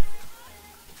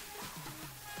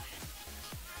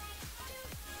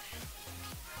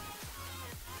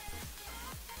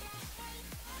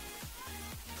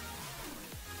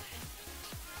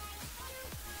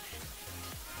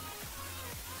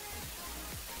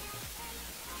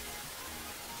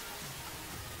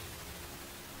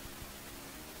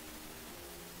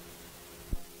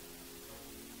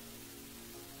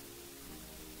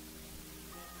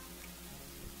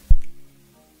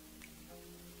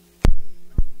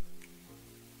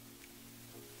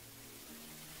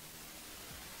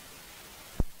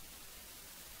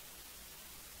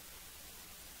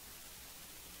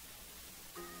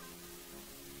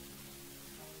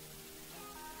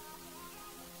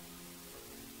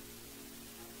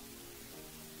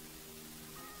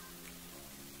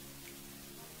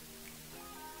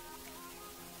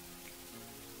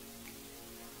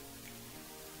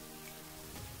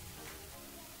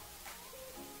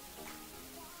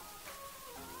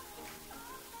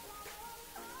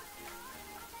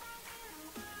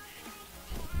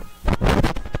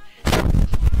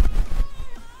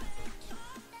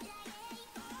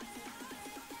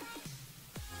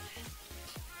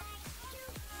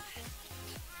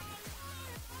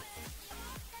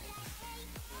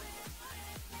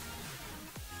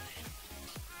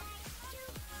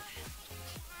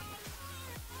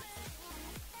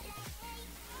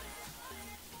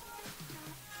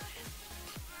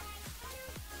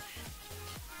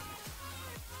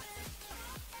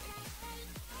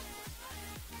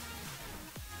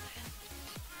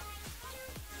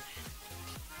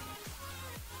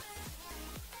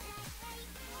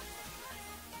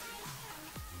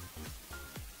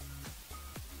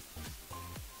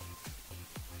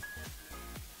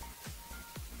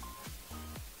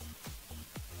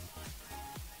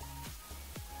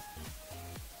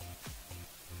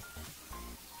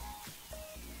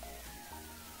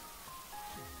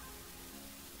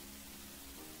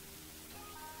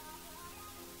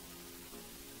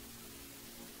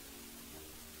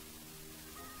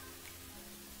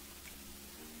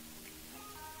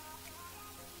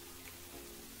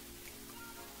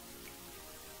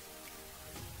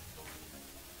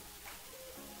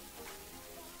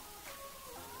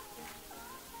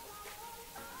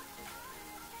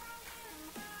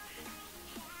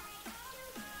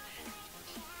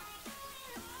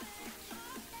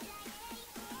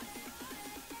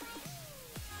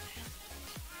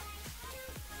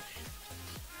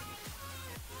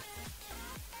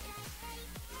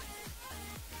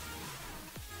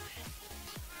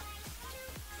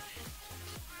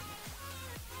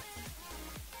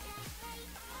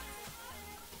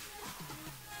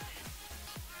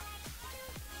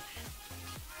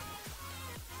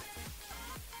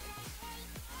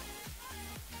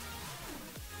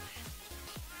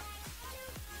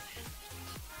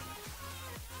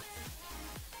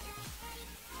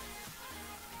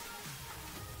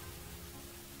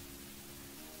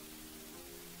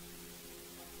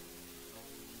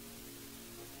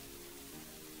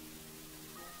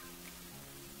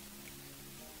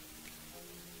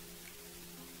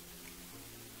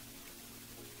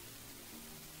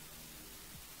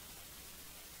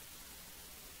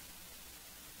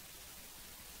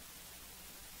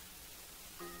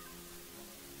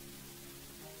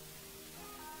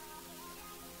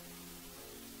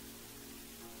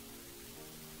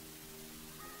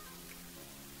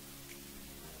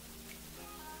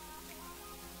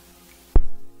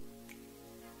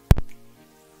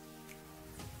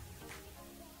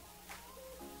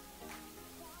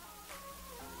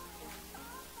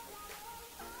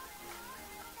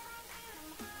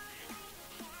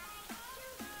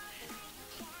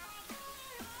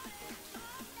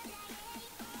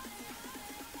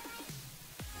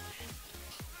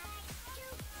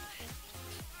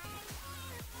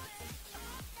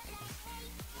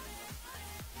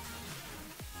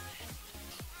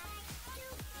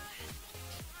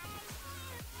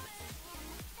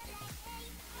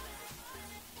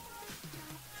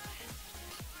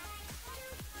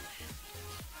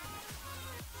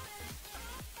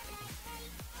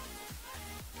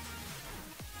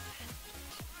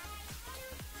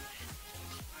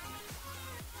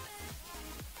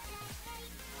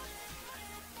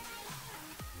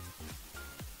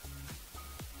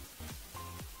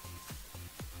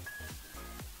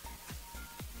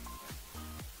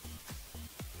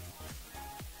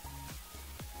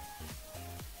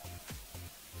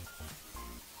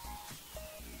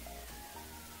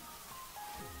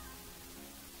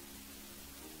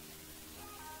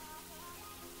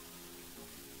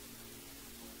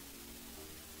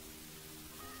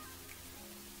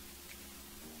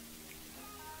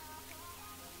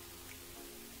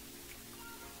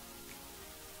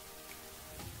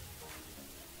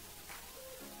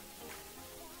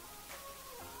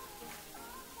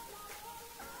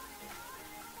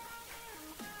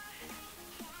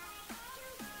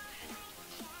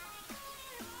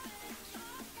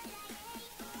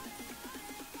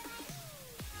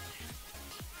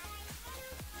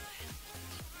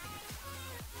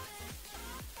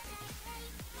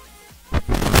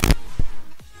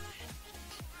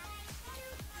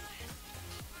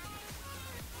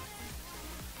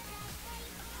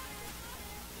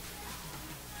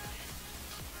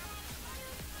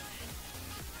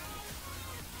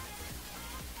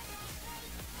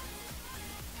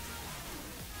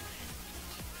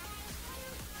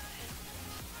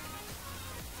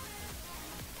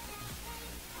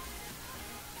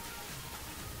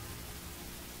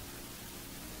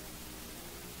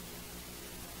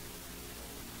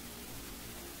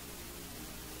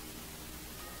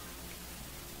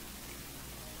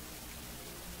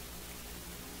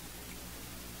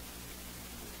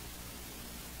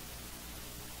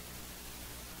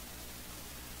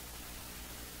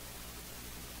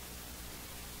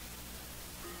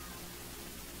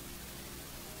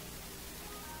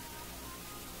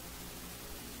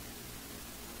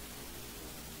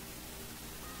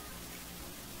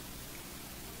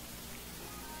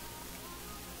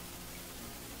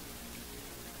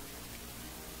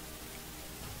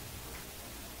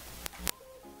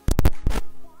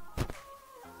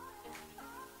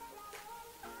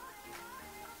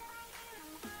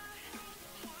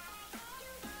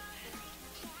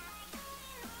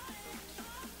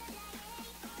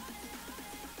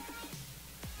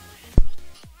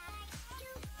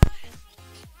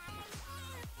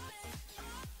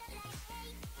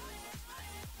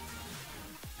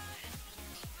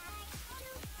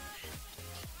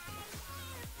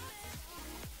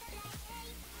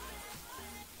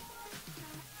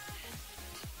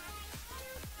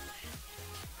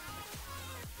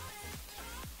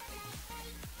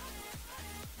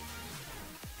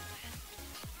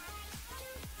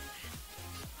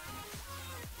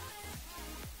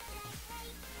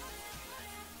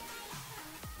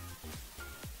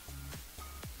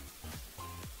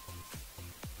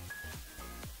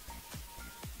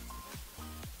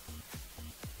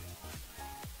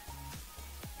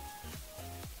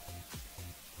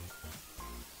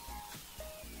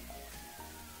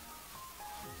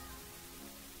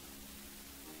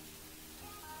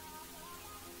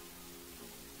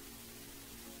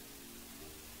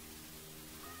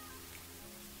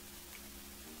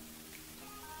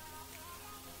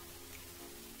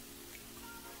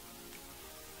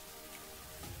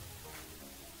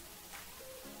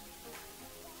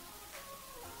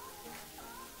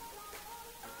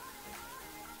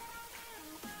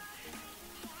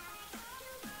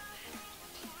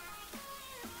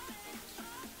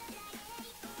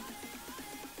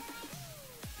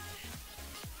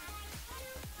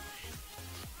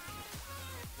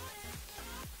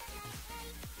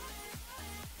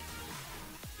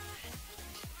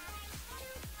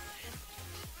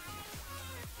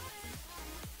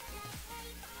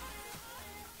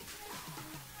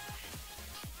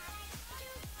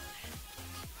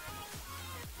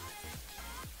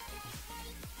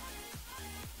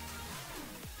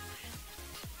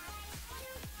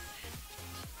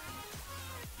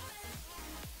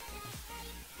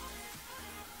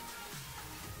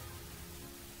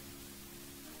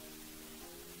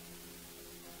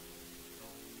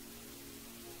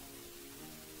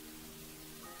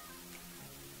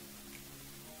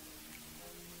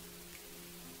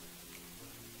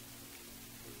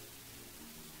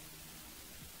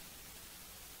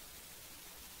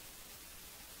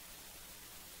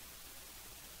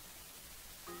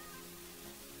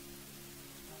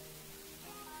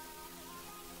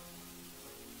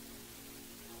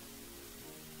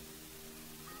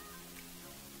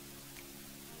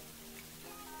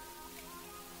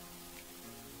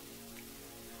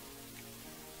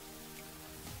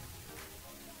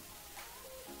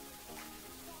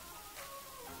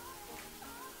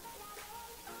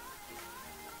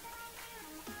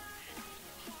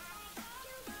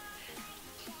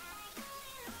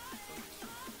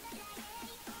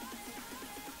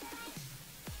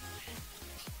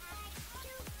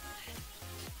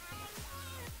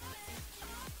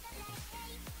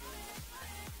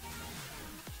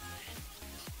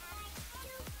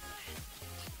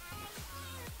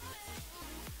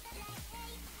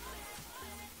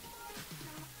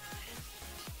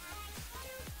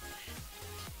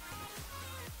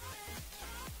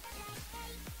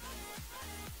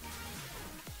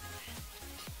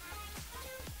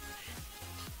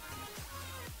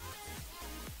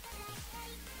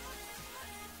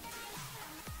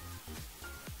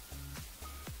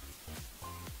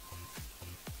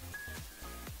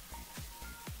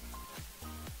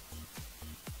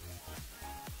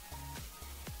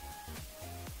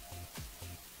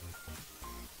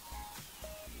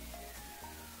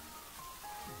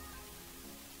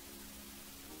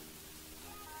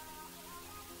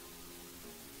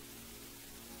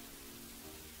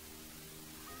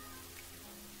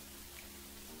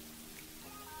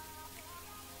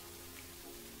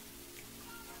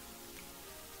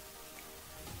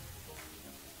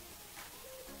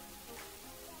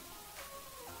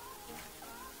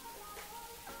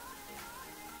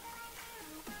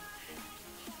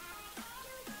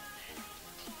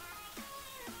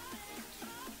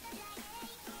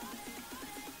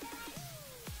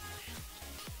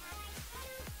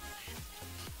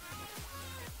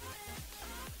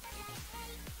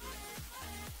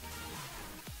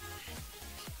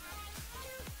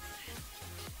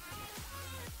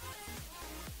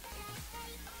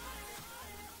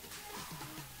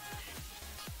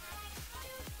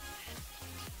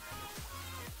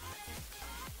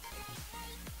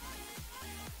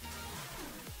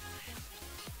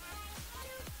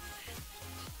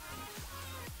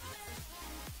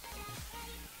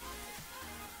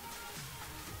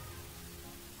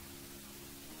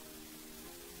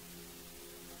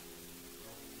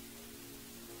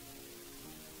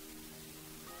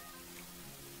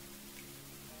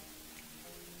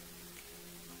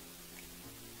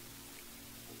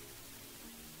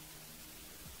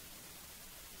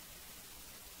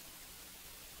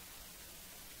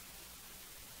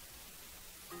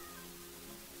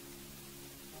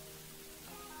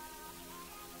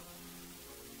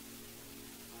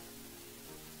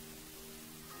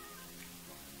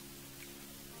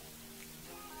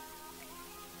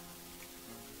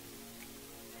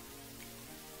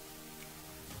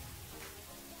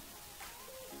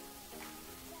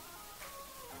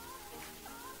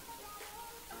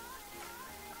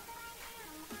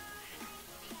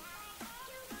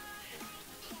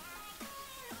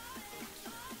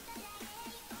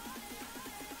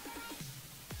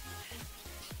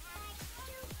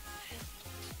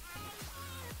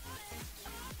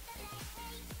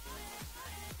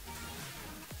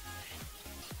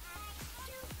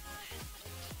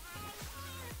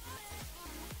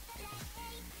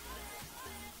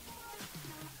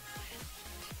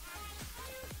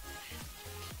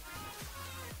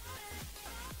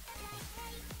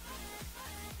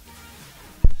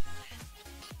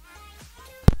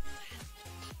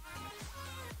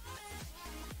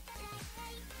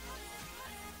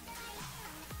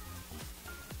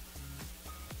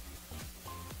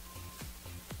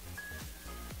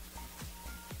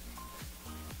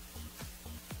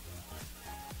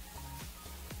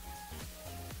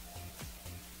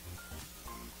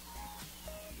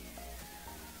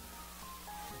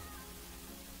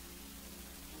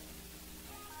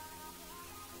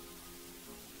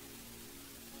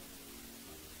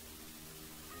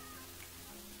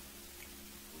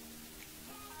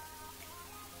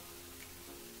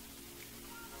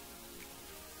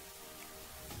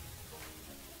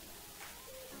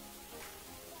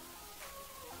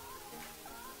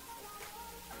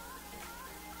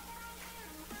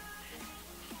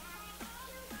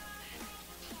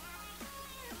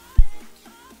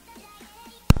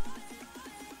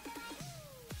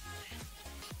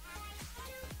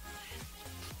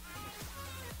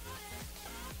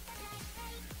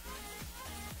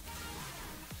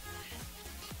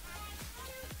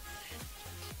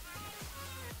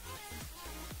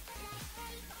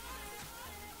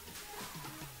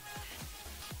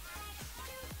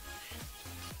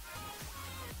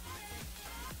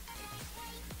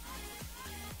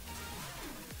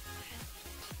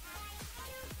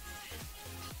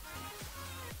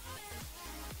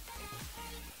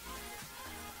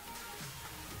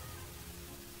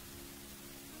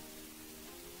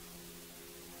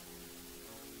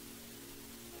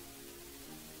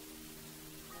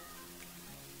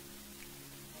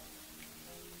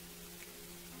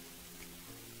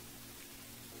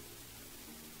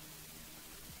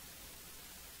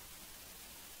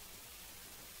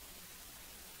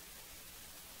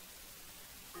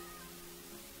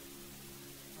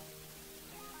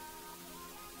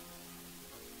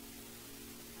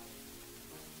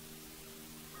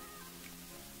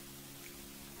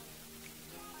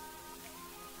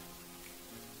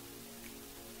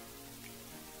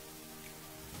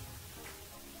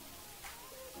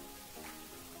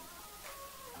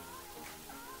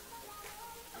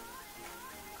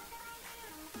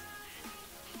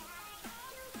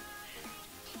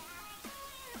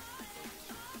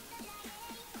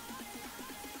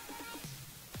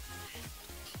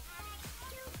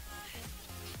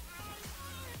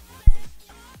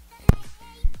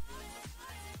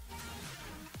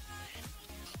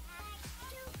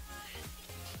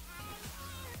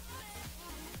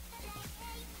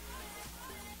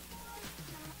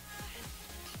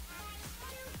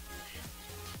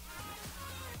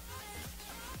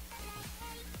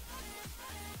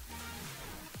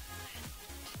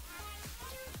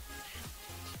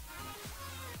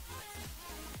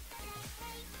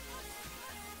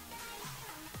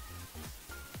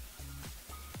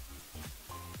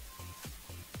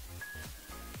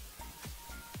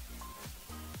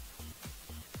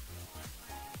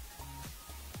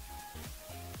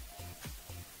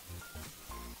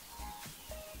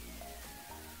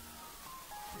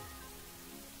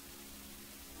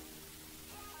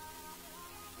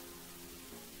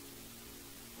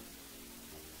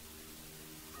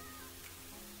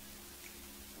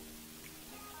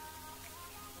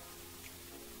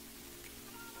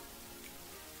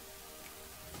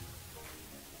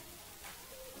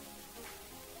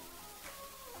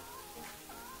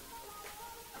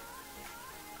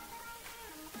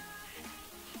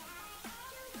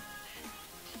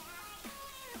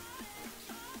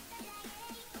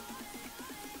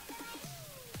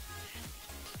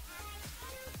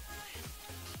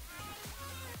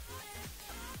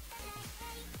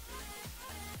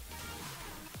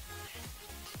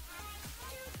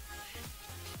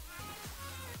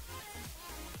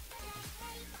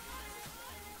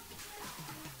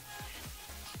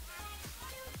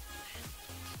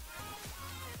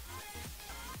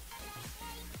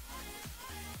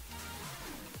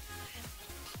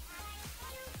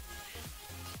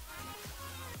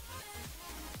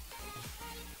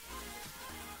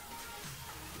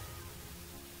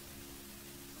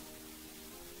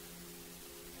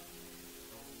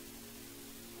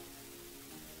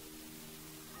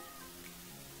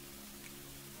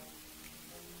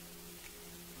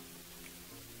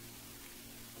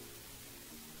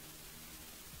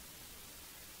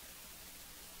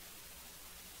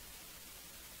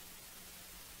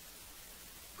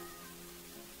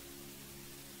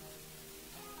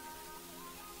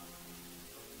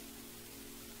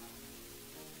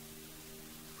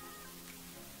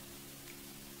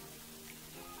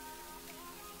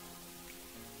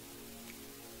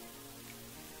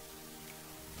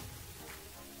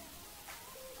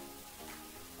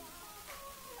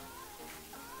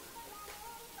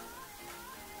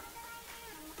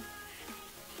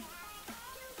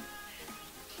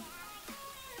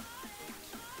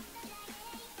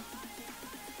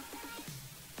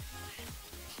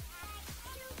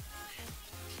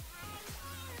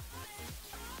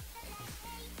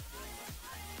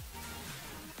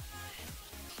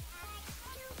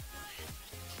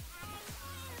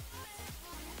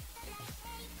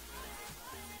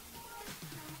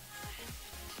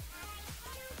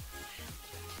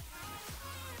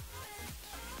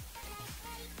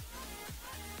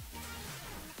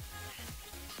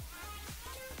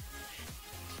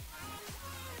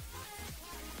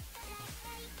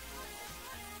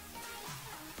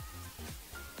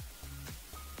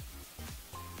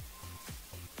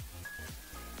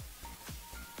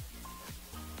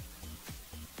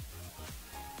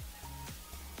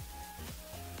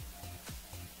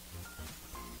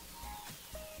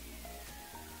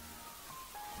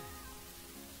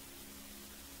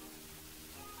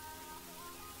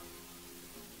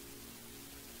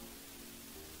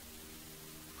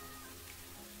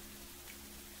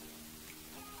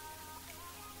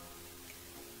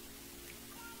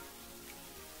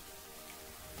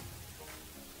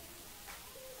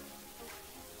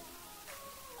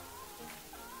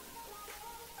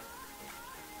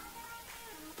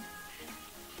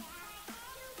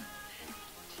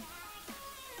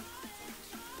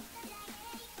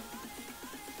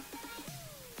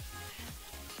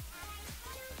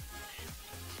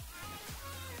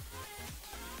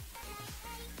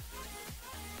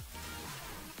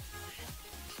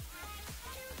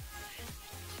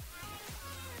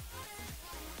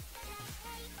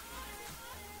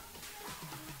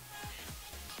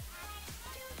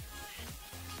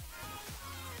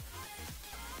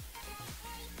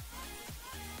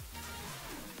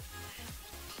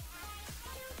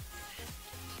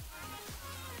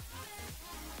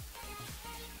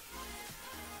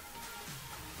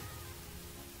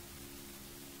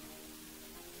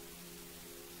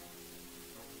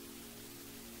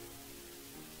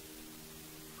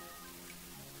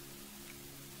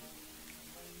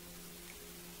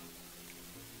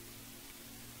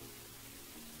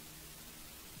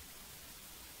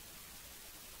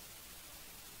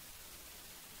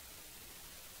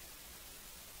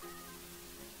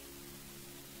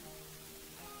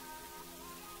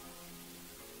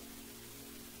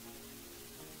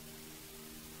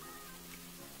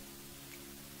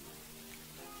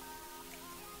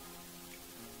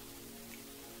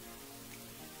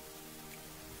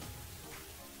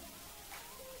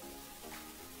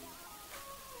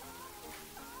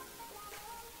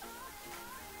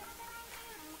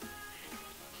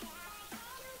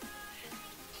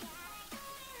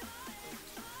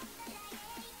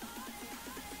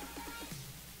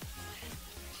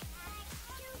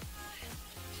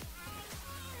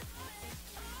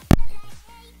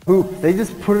 hoop. They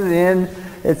just put it in.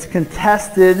 It's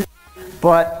contested,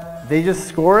 but they just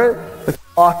score it. The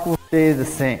clock will stay the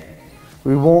same.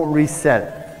 We won't reset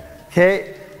it.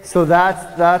 Okay? So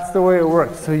that's the way it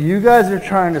works. So you guys are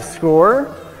trying to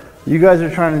score. You guys are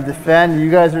trying to defend.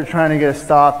 You guys are trying to get a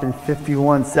stop in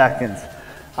 51 seconds.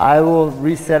 I will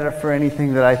reset it for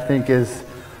anything that I think is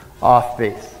off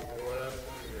base.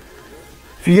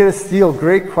 If you get a steal,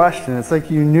 great question. It's like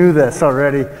you knew this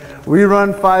already. We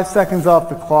run 5 seconds off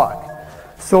the clock.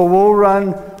 So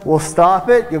we'll stop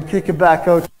it. You'll kick it back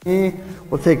out to me.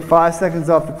 We'll take 5 seconds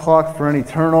off the clock for any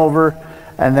turnover,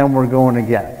 and then we're going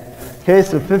again. Okay,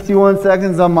 so 51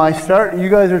 seconds on my start. You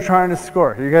guys are trying to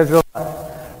score. You guys go.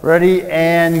 Ready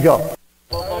and go.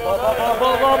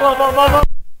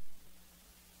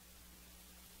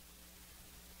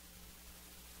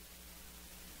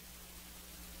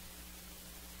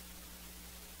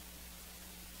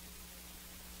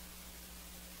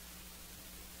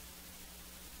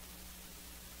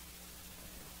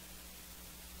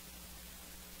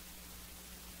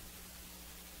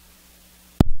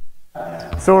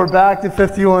 So we're back to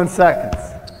 51 seconds.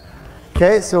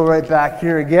 Okay, so right back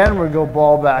here again, we're going to go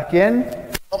ball back in.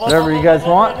 Whatever you guys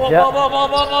want. Yep.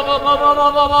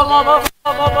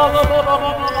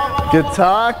 Good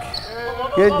talk.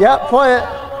 Good, yep, play it.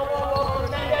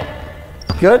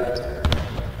 Good.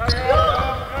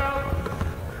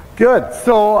 Good.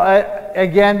 So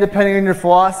again, depending on your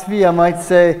philosophy, I might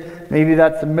say maybe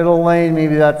that's a middle lane,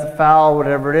 maybe that's a foul,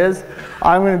 whatever it is.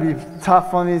 I'm going to be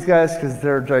tough on these guys because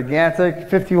they're gigantic.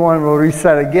 51, we'll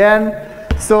reset again.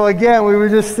 So again, we were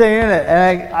just staying in it,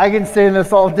 and I can stay in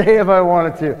this all day if I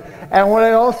wanted to. And what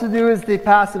I also do is they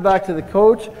pass it back to the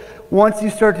coach. Once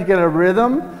you start to get a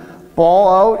rhythm,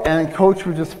 ball out, and then coach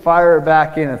would just fire it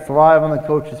back in. It's live on the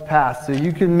coach's pass. So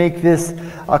you can make this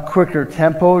a quicker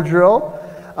tempo drill.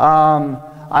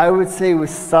 I would say with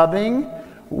subbing,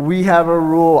 we have a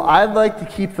rule. I'd like to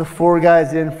keep the 4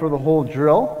 guys in for the whole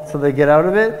drill so they get out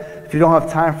of it. If you don't have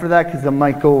time for that because it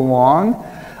might go long,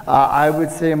 I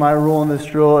would say my rule in this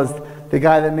drill is the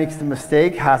guy that makes the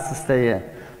mistake has to stay in.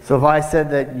 So if I said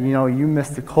that you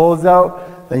missed the closeout,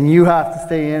 then you have to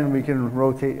stay in. We can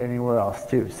rotate anywhere else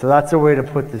too. So that's a way to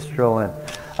put this drill in.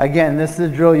 Again, this is a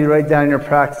drill you write down in your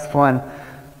practice plan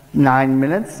 9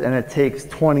 minutes, and it takes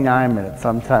 29 minutes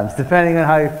sometimes, depending on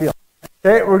how you feel.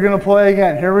 Okay, we're going to play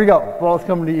again. Here we go. Ball's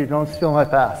coming to you. Don't steal my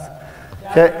pass.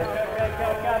 Okay.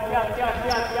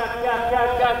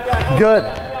 Good.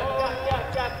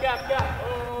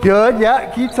 Good,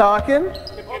 yeah, keep talking.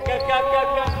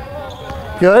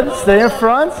 Good, stay in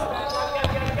front.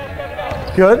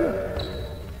 Good.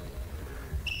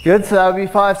 Good, so that would be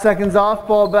 5 seconds off.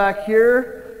 Ball back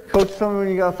here. Coach, tell me when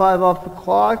you got 5 off the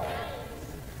clock.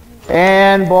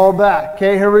 And ball back.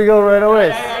 Okay, here we go right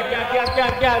away.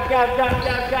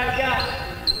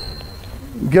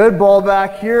 Good, ball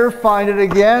back here. Find it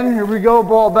again. Here we go,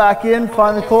 ball back in.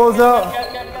 Find the closeout.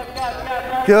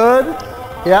 Good.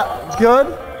 Yeah,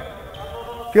 good.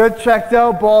 Good, checked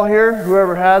out. Ball here,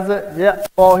 whoever has it. Yeah,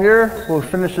 ball here. We'll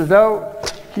finish this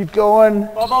out. Keep going.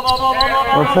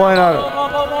 We're playing on it.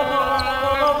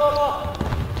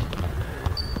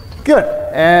 Good,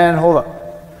 and hold up.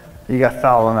 You got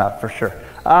foul on that for sure.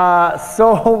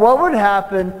 So what would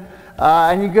happen,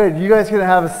 and you good, you guys gonna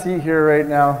have a seat here right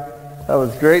now. That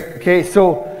was great. Okay,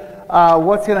 so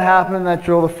what's gonna happen in that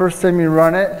drill, the first time you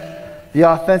run it, the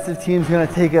offensive team's gonna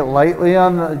take it lightly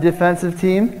on the defensive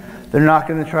team. They're not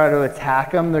gonna try to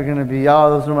attack them. They're gonna be, oh,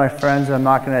 those are my friends, I'm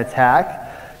not gonna attack.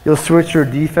 You'll switch your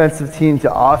defensive team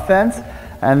to offense,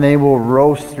 and they will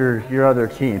roast your other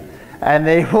team. And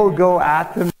they will go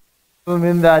at them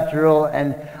in that drill,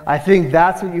 and I think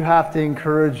that's what you have to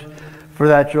encourage for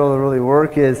that drill to really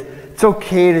work is it's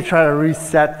okay to try to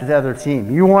reset the other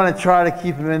team. You want to try to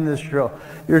keep them in this drill.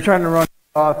 You're trying to run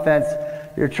offense,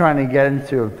 you're trying to get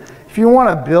into them. If you want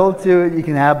to build to it, you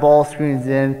can add ball screens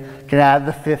in, you can add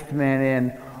the 5th man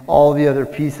in, all the other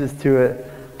pieces to it,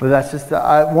 but that's just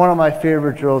one of my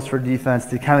favorite drills for defense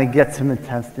to kind of get some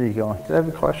intensity going. Did I have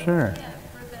a question? Or? Yeah,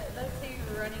 let's say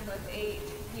you're running with 8,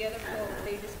 the other 4,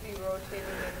 they just be rotating in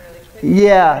really quick.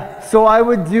 Yeah, so I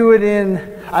would do it in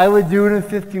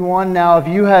 51. Now, if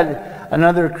you had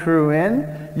another crew in,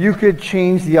 you could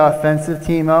change the offensive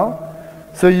team out.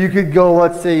 So you could go,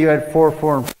 let's say you had 4,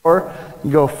 4, and 4.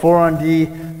 You go 4 on D.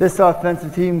 This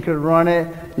offensive team could run it.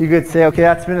 You could say, okay,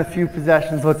 that's been a few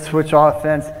possessions. Let's switch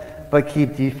offense, but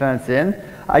keep defense in.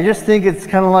 I just think it's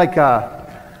kind of like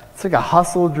it's like a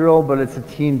hustle drill, but it's a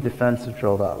team defensive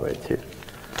drill that way too.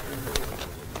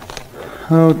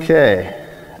 Okay.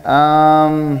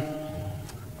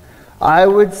 I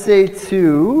would say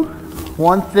too,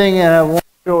 one thing, and I won't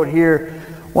show it here,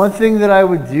 One thing that I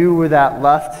would do with that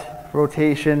left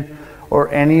rotation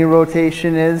or any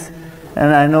rotation is,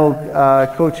 and I know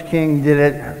Coach King did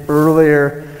it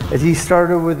earlier, is he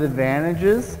started with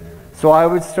advantages. So I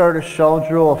would start a shell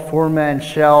drill, a 4-man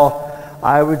shell.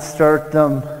 I would start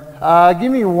them,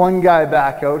 give me one guy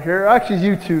back out here. Actually,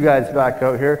 you two guys back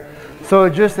out here. So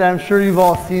just, I'm sure you've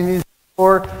all seen these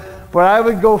before, but I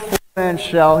would go 4-man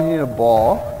shell. You need a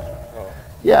ball.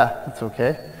 Yeah, that's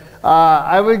okay.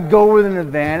 I would go with an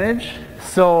advantage.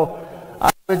 So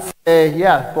I would say,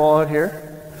 yeah, ball out here.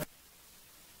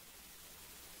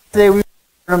 Say we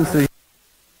them, so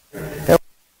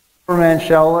 4-man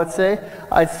shell, let's say.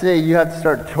 I'd say you have to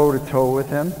start toe-to-toe with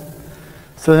him.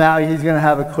 So now he's going to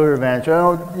have a clear advantage. I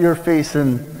know you're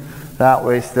facing that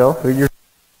way still. Your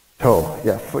toe,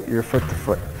 yeah, your foot to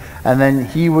foot. And then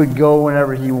he would go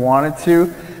whenever he wanted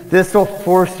to. This will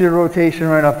force your rotation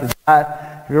right off the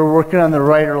bat. You're working on the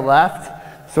right or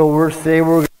left. So we're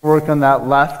going to work on that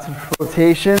left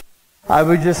rotation. I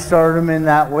would just start him in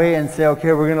that way and say,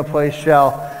 okay, we're going to play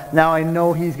shell. Now I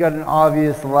know he's got an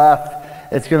obvious left.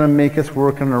 It's going to make us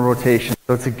work on a rotation.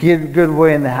 So it's a good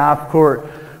way in the half court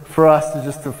for us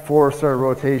to force our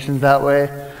rotations that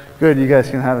way. Good, you guys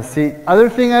can have a seat. Other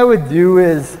thing I would do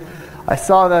is, I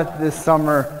saw that this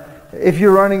summer, if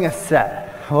you're running a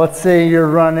set, let's say you're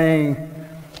running,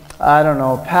 I don't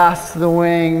know, pass to the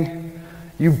wing,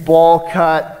 you ball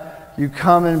cut, you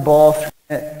come and ball screen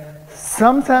it.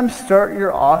 Sometimes start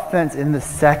your offense in the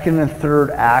second and third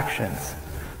actions.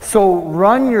 So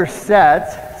run your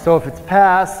set, so if it's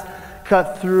pass,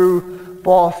 cut through,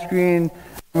 ball screen,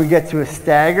 we get to a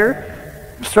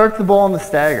stagger, start the ball in the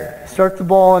stagger. Start the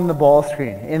ball in the ball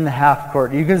screen, in the half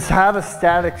court. You can have a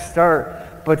static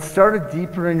start, but start it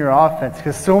deeper in your offense,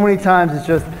 because so many times it's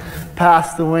just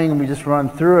pass the wing and we just run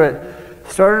through it.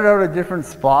 Start it out at different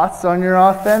spots on your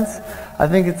offense. I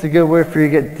think it's a good way for you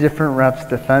to get different reps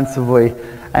defensively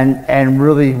and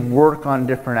really work on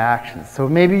different actions. So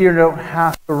maybe you don't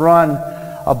have to run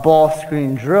a ball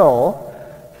screen drill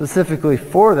specifically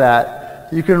for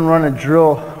that. You can run a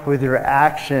drill with your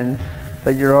action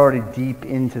that you're already deep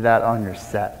into that on your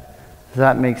set. Does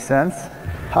that make sense?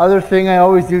 Other thing I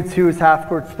always do too is half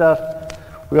court stuff.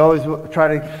 We always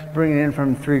try to bring it in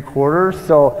from 3/4.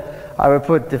 So I would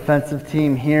put defensive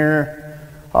team here,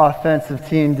 offensive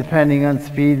team depending on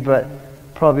speed, but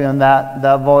probably on that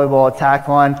volleyball attack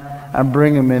line, and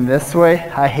bring them in this way.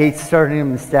 I hate starting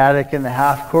them static in the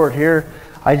half court here.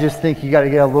 I just think you got to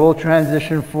get a little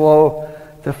transition flow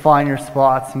to find your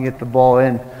spots and get the ball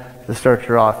in to start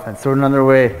your offense. So another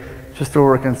way just to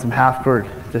work on some half court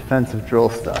defensive drill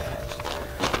stuff.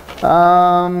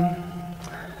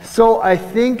 So I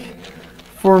think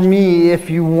for me, if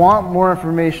you want more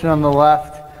information on the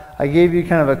left, I gave you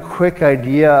kind of a quick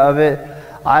idea of it.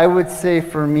 I would say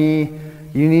for me,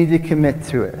 you need to commit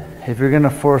to it if you're going to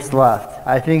force left.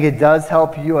 I think it does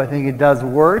help you. I think it does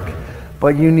work,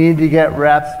 but you need to get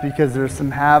reps because there's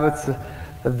some habits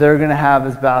that they're going to have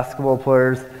as basketball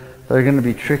players. They're going to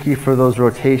be tricky for those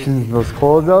rotations, those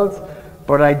closeouts,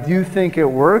 but I do think it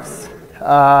works.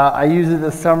 I used it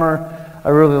this summer. I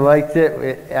really liked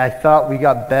it. I thought we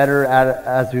got better at it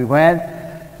as we went.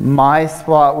 My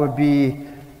spot would be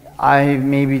I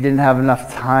maybe didn't have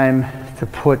enough time to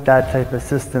put that type of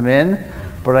system in,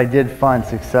 but I did find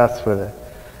success with it.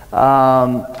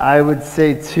 I would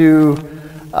say too,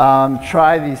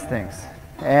 try these things.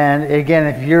 And again,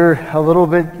 if you're a little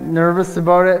bit nervous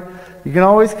about it, you can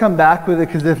always come back with it,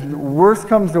 because if worse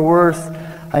comes to worse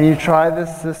and you try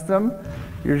this system,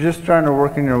 you're just trying to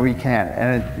work in your weak hand,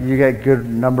 and you get good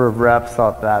number of reps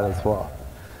off that as well.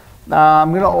 I'm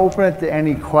going to open it to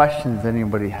any questions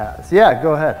anybody has. Yeah,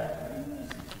 go ahead.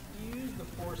 Do you use the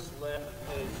force left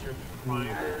as your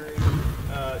primary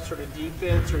sort of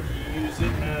defense, or do you use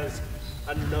it as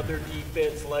another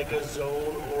defense like a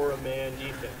zone or a man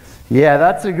defense? Yeah,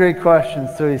 that's a great question.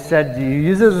 So he said, do you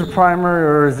use it as a primary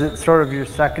or is it sort of your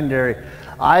secondary?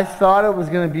 I thought it was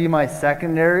going to be my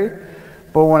secondary,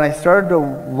 but when I started to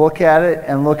look at it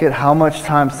and look at how much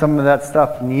time some of that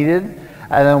stuff needed,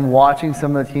 and then watching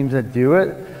some of the teams that do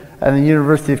it, and the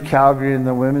University of Calgary and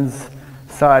the women's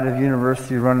side of the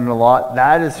university running a lot,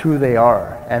 that is who they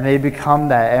are, and they become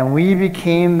that. And we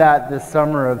became that this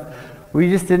summer of, we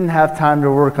just didn't have time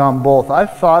to work on both.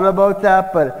 I've thought about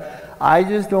that, but I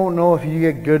just don't know if you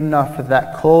get good enough at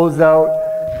that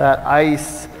closeout, that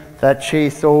ice, that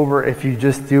chase over, if you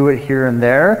just do it here and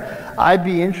there. I'd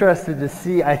be interested to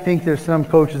see. I think there's some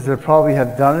coaches that probably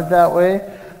have done it that way,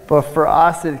 but for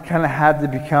us, it kind of had to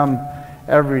become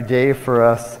every day for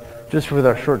us, just with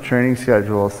our short training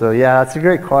schedule. So yeah, that's a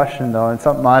great question though, and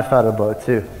something I thought about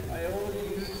too. I only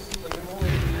use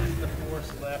the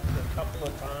force left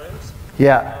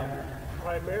Yeah.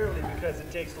 Primarily because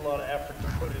it takes a lot of effort to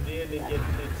put it in and get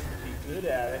kids to be good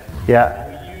at it.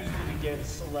 Yeah. We used it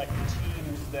against select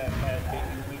teams that had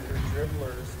maybe weaker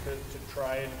dribblers to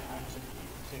try and use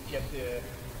it to get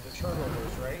the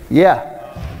turnovers, right?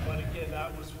 Yeah. But again,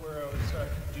 that was where I was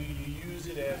starting. Do you use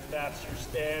it as that's your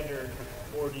standard,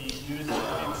 or do you use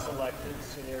it in selected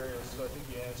scenarios? So I think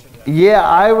you answered that. Yeah,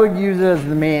 I would use it as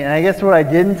the main. And I guess what I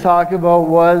didn't talk about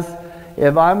was,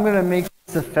 if I'm going to make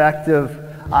this effective,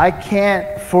 I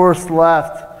can't force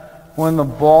left when the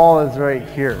ball is right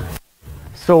here.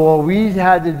 So what we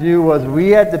had to do was we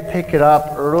had to pick it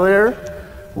up earlier.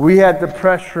 We had to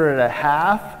pressure it at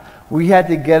half. We had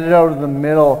to get it out of the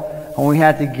middle, and we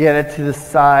had to get it to the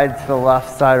side, to the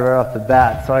left side right off the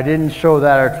bat. So I didn't show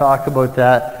that or talk about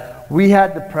that. We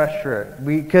had to pressure it.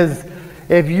 Because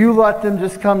if you let them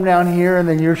just come down here and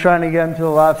then you're trying to get them to the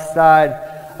left side,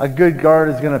 a good guard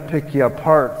is going to pick you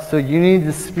apart. So you need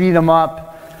to speed them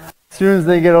up. As soon as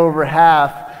they get over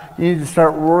half, you need to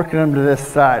start working them to this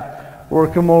side.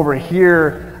 Work them over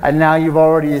here, and now you've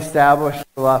already established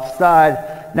the left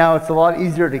side. Now it's a lot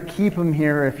easier to keep him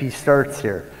here if he starts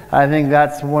here. I think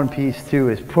that's one piece too,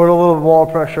 is put a little ball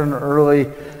pressure on early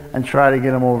and try to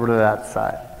get him over to that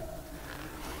side.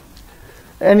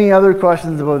 Any other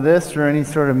questions about this, or any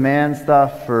sort of man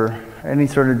stuff, or any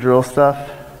sort of drill stuff?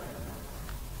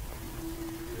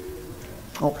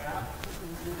 Oh.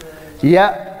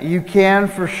 Yeah, you can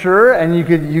for sure, and you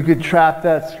could trap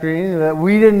that screen.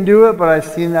 We didn't do it, but I've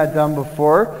seen that done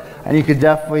before, and you could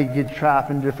definitely get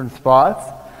trapped in different spots.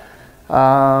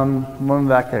 One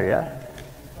back there, yeah.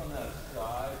 On that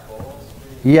side ball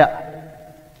screen, Yeah.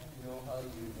 you know how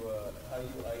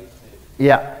you ice it.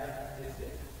 Yeah. Is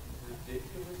it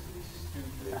ridiculously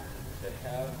stupid to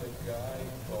have the guy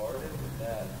guarding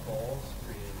that ball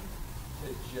screen to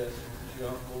just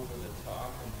jump over the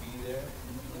top and be there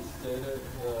instead of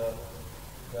the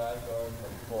guy guarding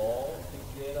the ball to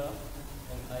get up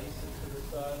and ice it to the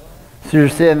sideline? So you're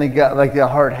saying they got like the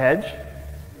hard hedge?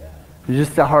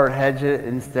 Just to hard hedge it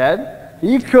instead?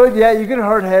 You could, yeah, you could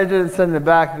hard hedge it and send it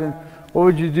back. Then what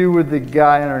would you do with the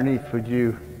guy underneath? Would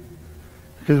you,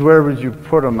 because where would you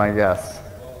put him, I guess?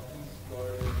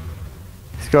 Well,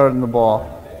 He's guarding the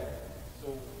ball.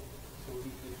 so he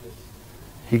could just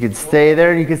He could stay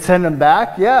there and you could send him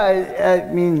back? Yeah,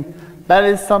 I mean, that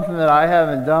is something that I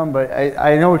haven't done, but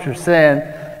I know what you're saying.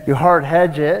 You hard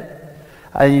hedge it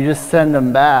and you just send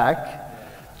them back.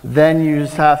 Then you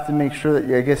just have to make sure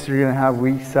that I guess you're going to have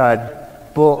weak side.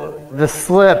 The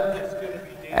slip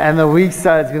and the weak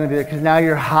side is going to be there because now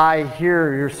you're high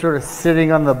here. You're sort of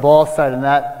sitting on the ball side and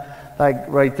that like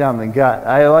right down the gut.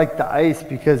 I like the ice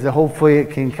because hopefully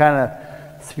it can kind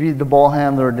of speed the ball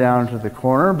handler down to the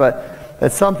corner, but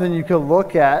it's something you could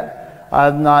look at.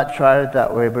 I've not tried it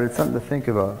that way, but it's something to think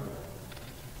about.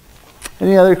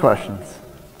 Any other questions?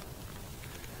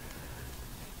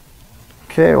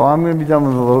 Okay, well, I'm going to be done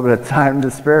with a little bit of time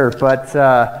to spare, but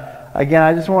again,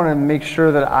 I just want to make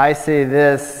sure that I say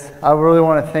this. I really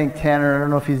want to thank Tanner. I don't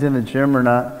know if he's in the gym or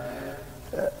not.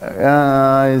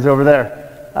 He's over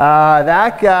there.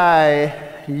 That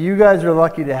guy, you guys are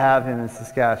lucky to have him in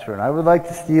Saskatchewan. I would like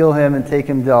to steal him and take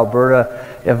him to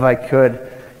Alberta if I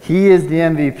could. He is the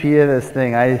MVP of this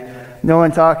thing. I know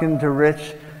in talking to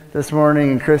Rich this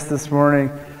morning and Chris this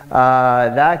morning,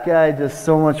 that guy does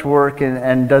so much work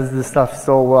and does this stuff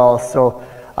so well. So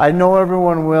I know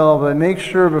everyone will, but make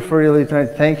sure before you leave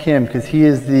tonight, thank him because he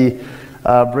is the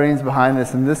brains behind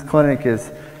this, and this clinic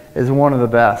is one of the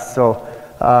best. So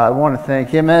I want to thank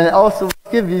him, and also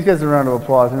give these guys a round of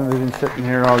applause. I know they've been sitting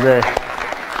here all day.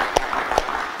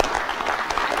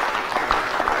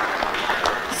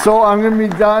 So I'm going to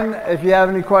be done. If you have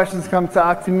any questions, come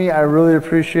talk to me. I really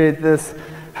appreciate this.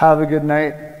 Have a good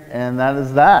night. And that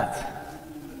is that.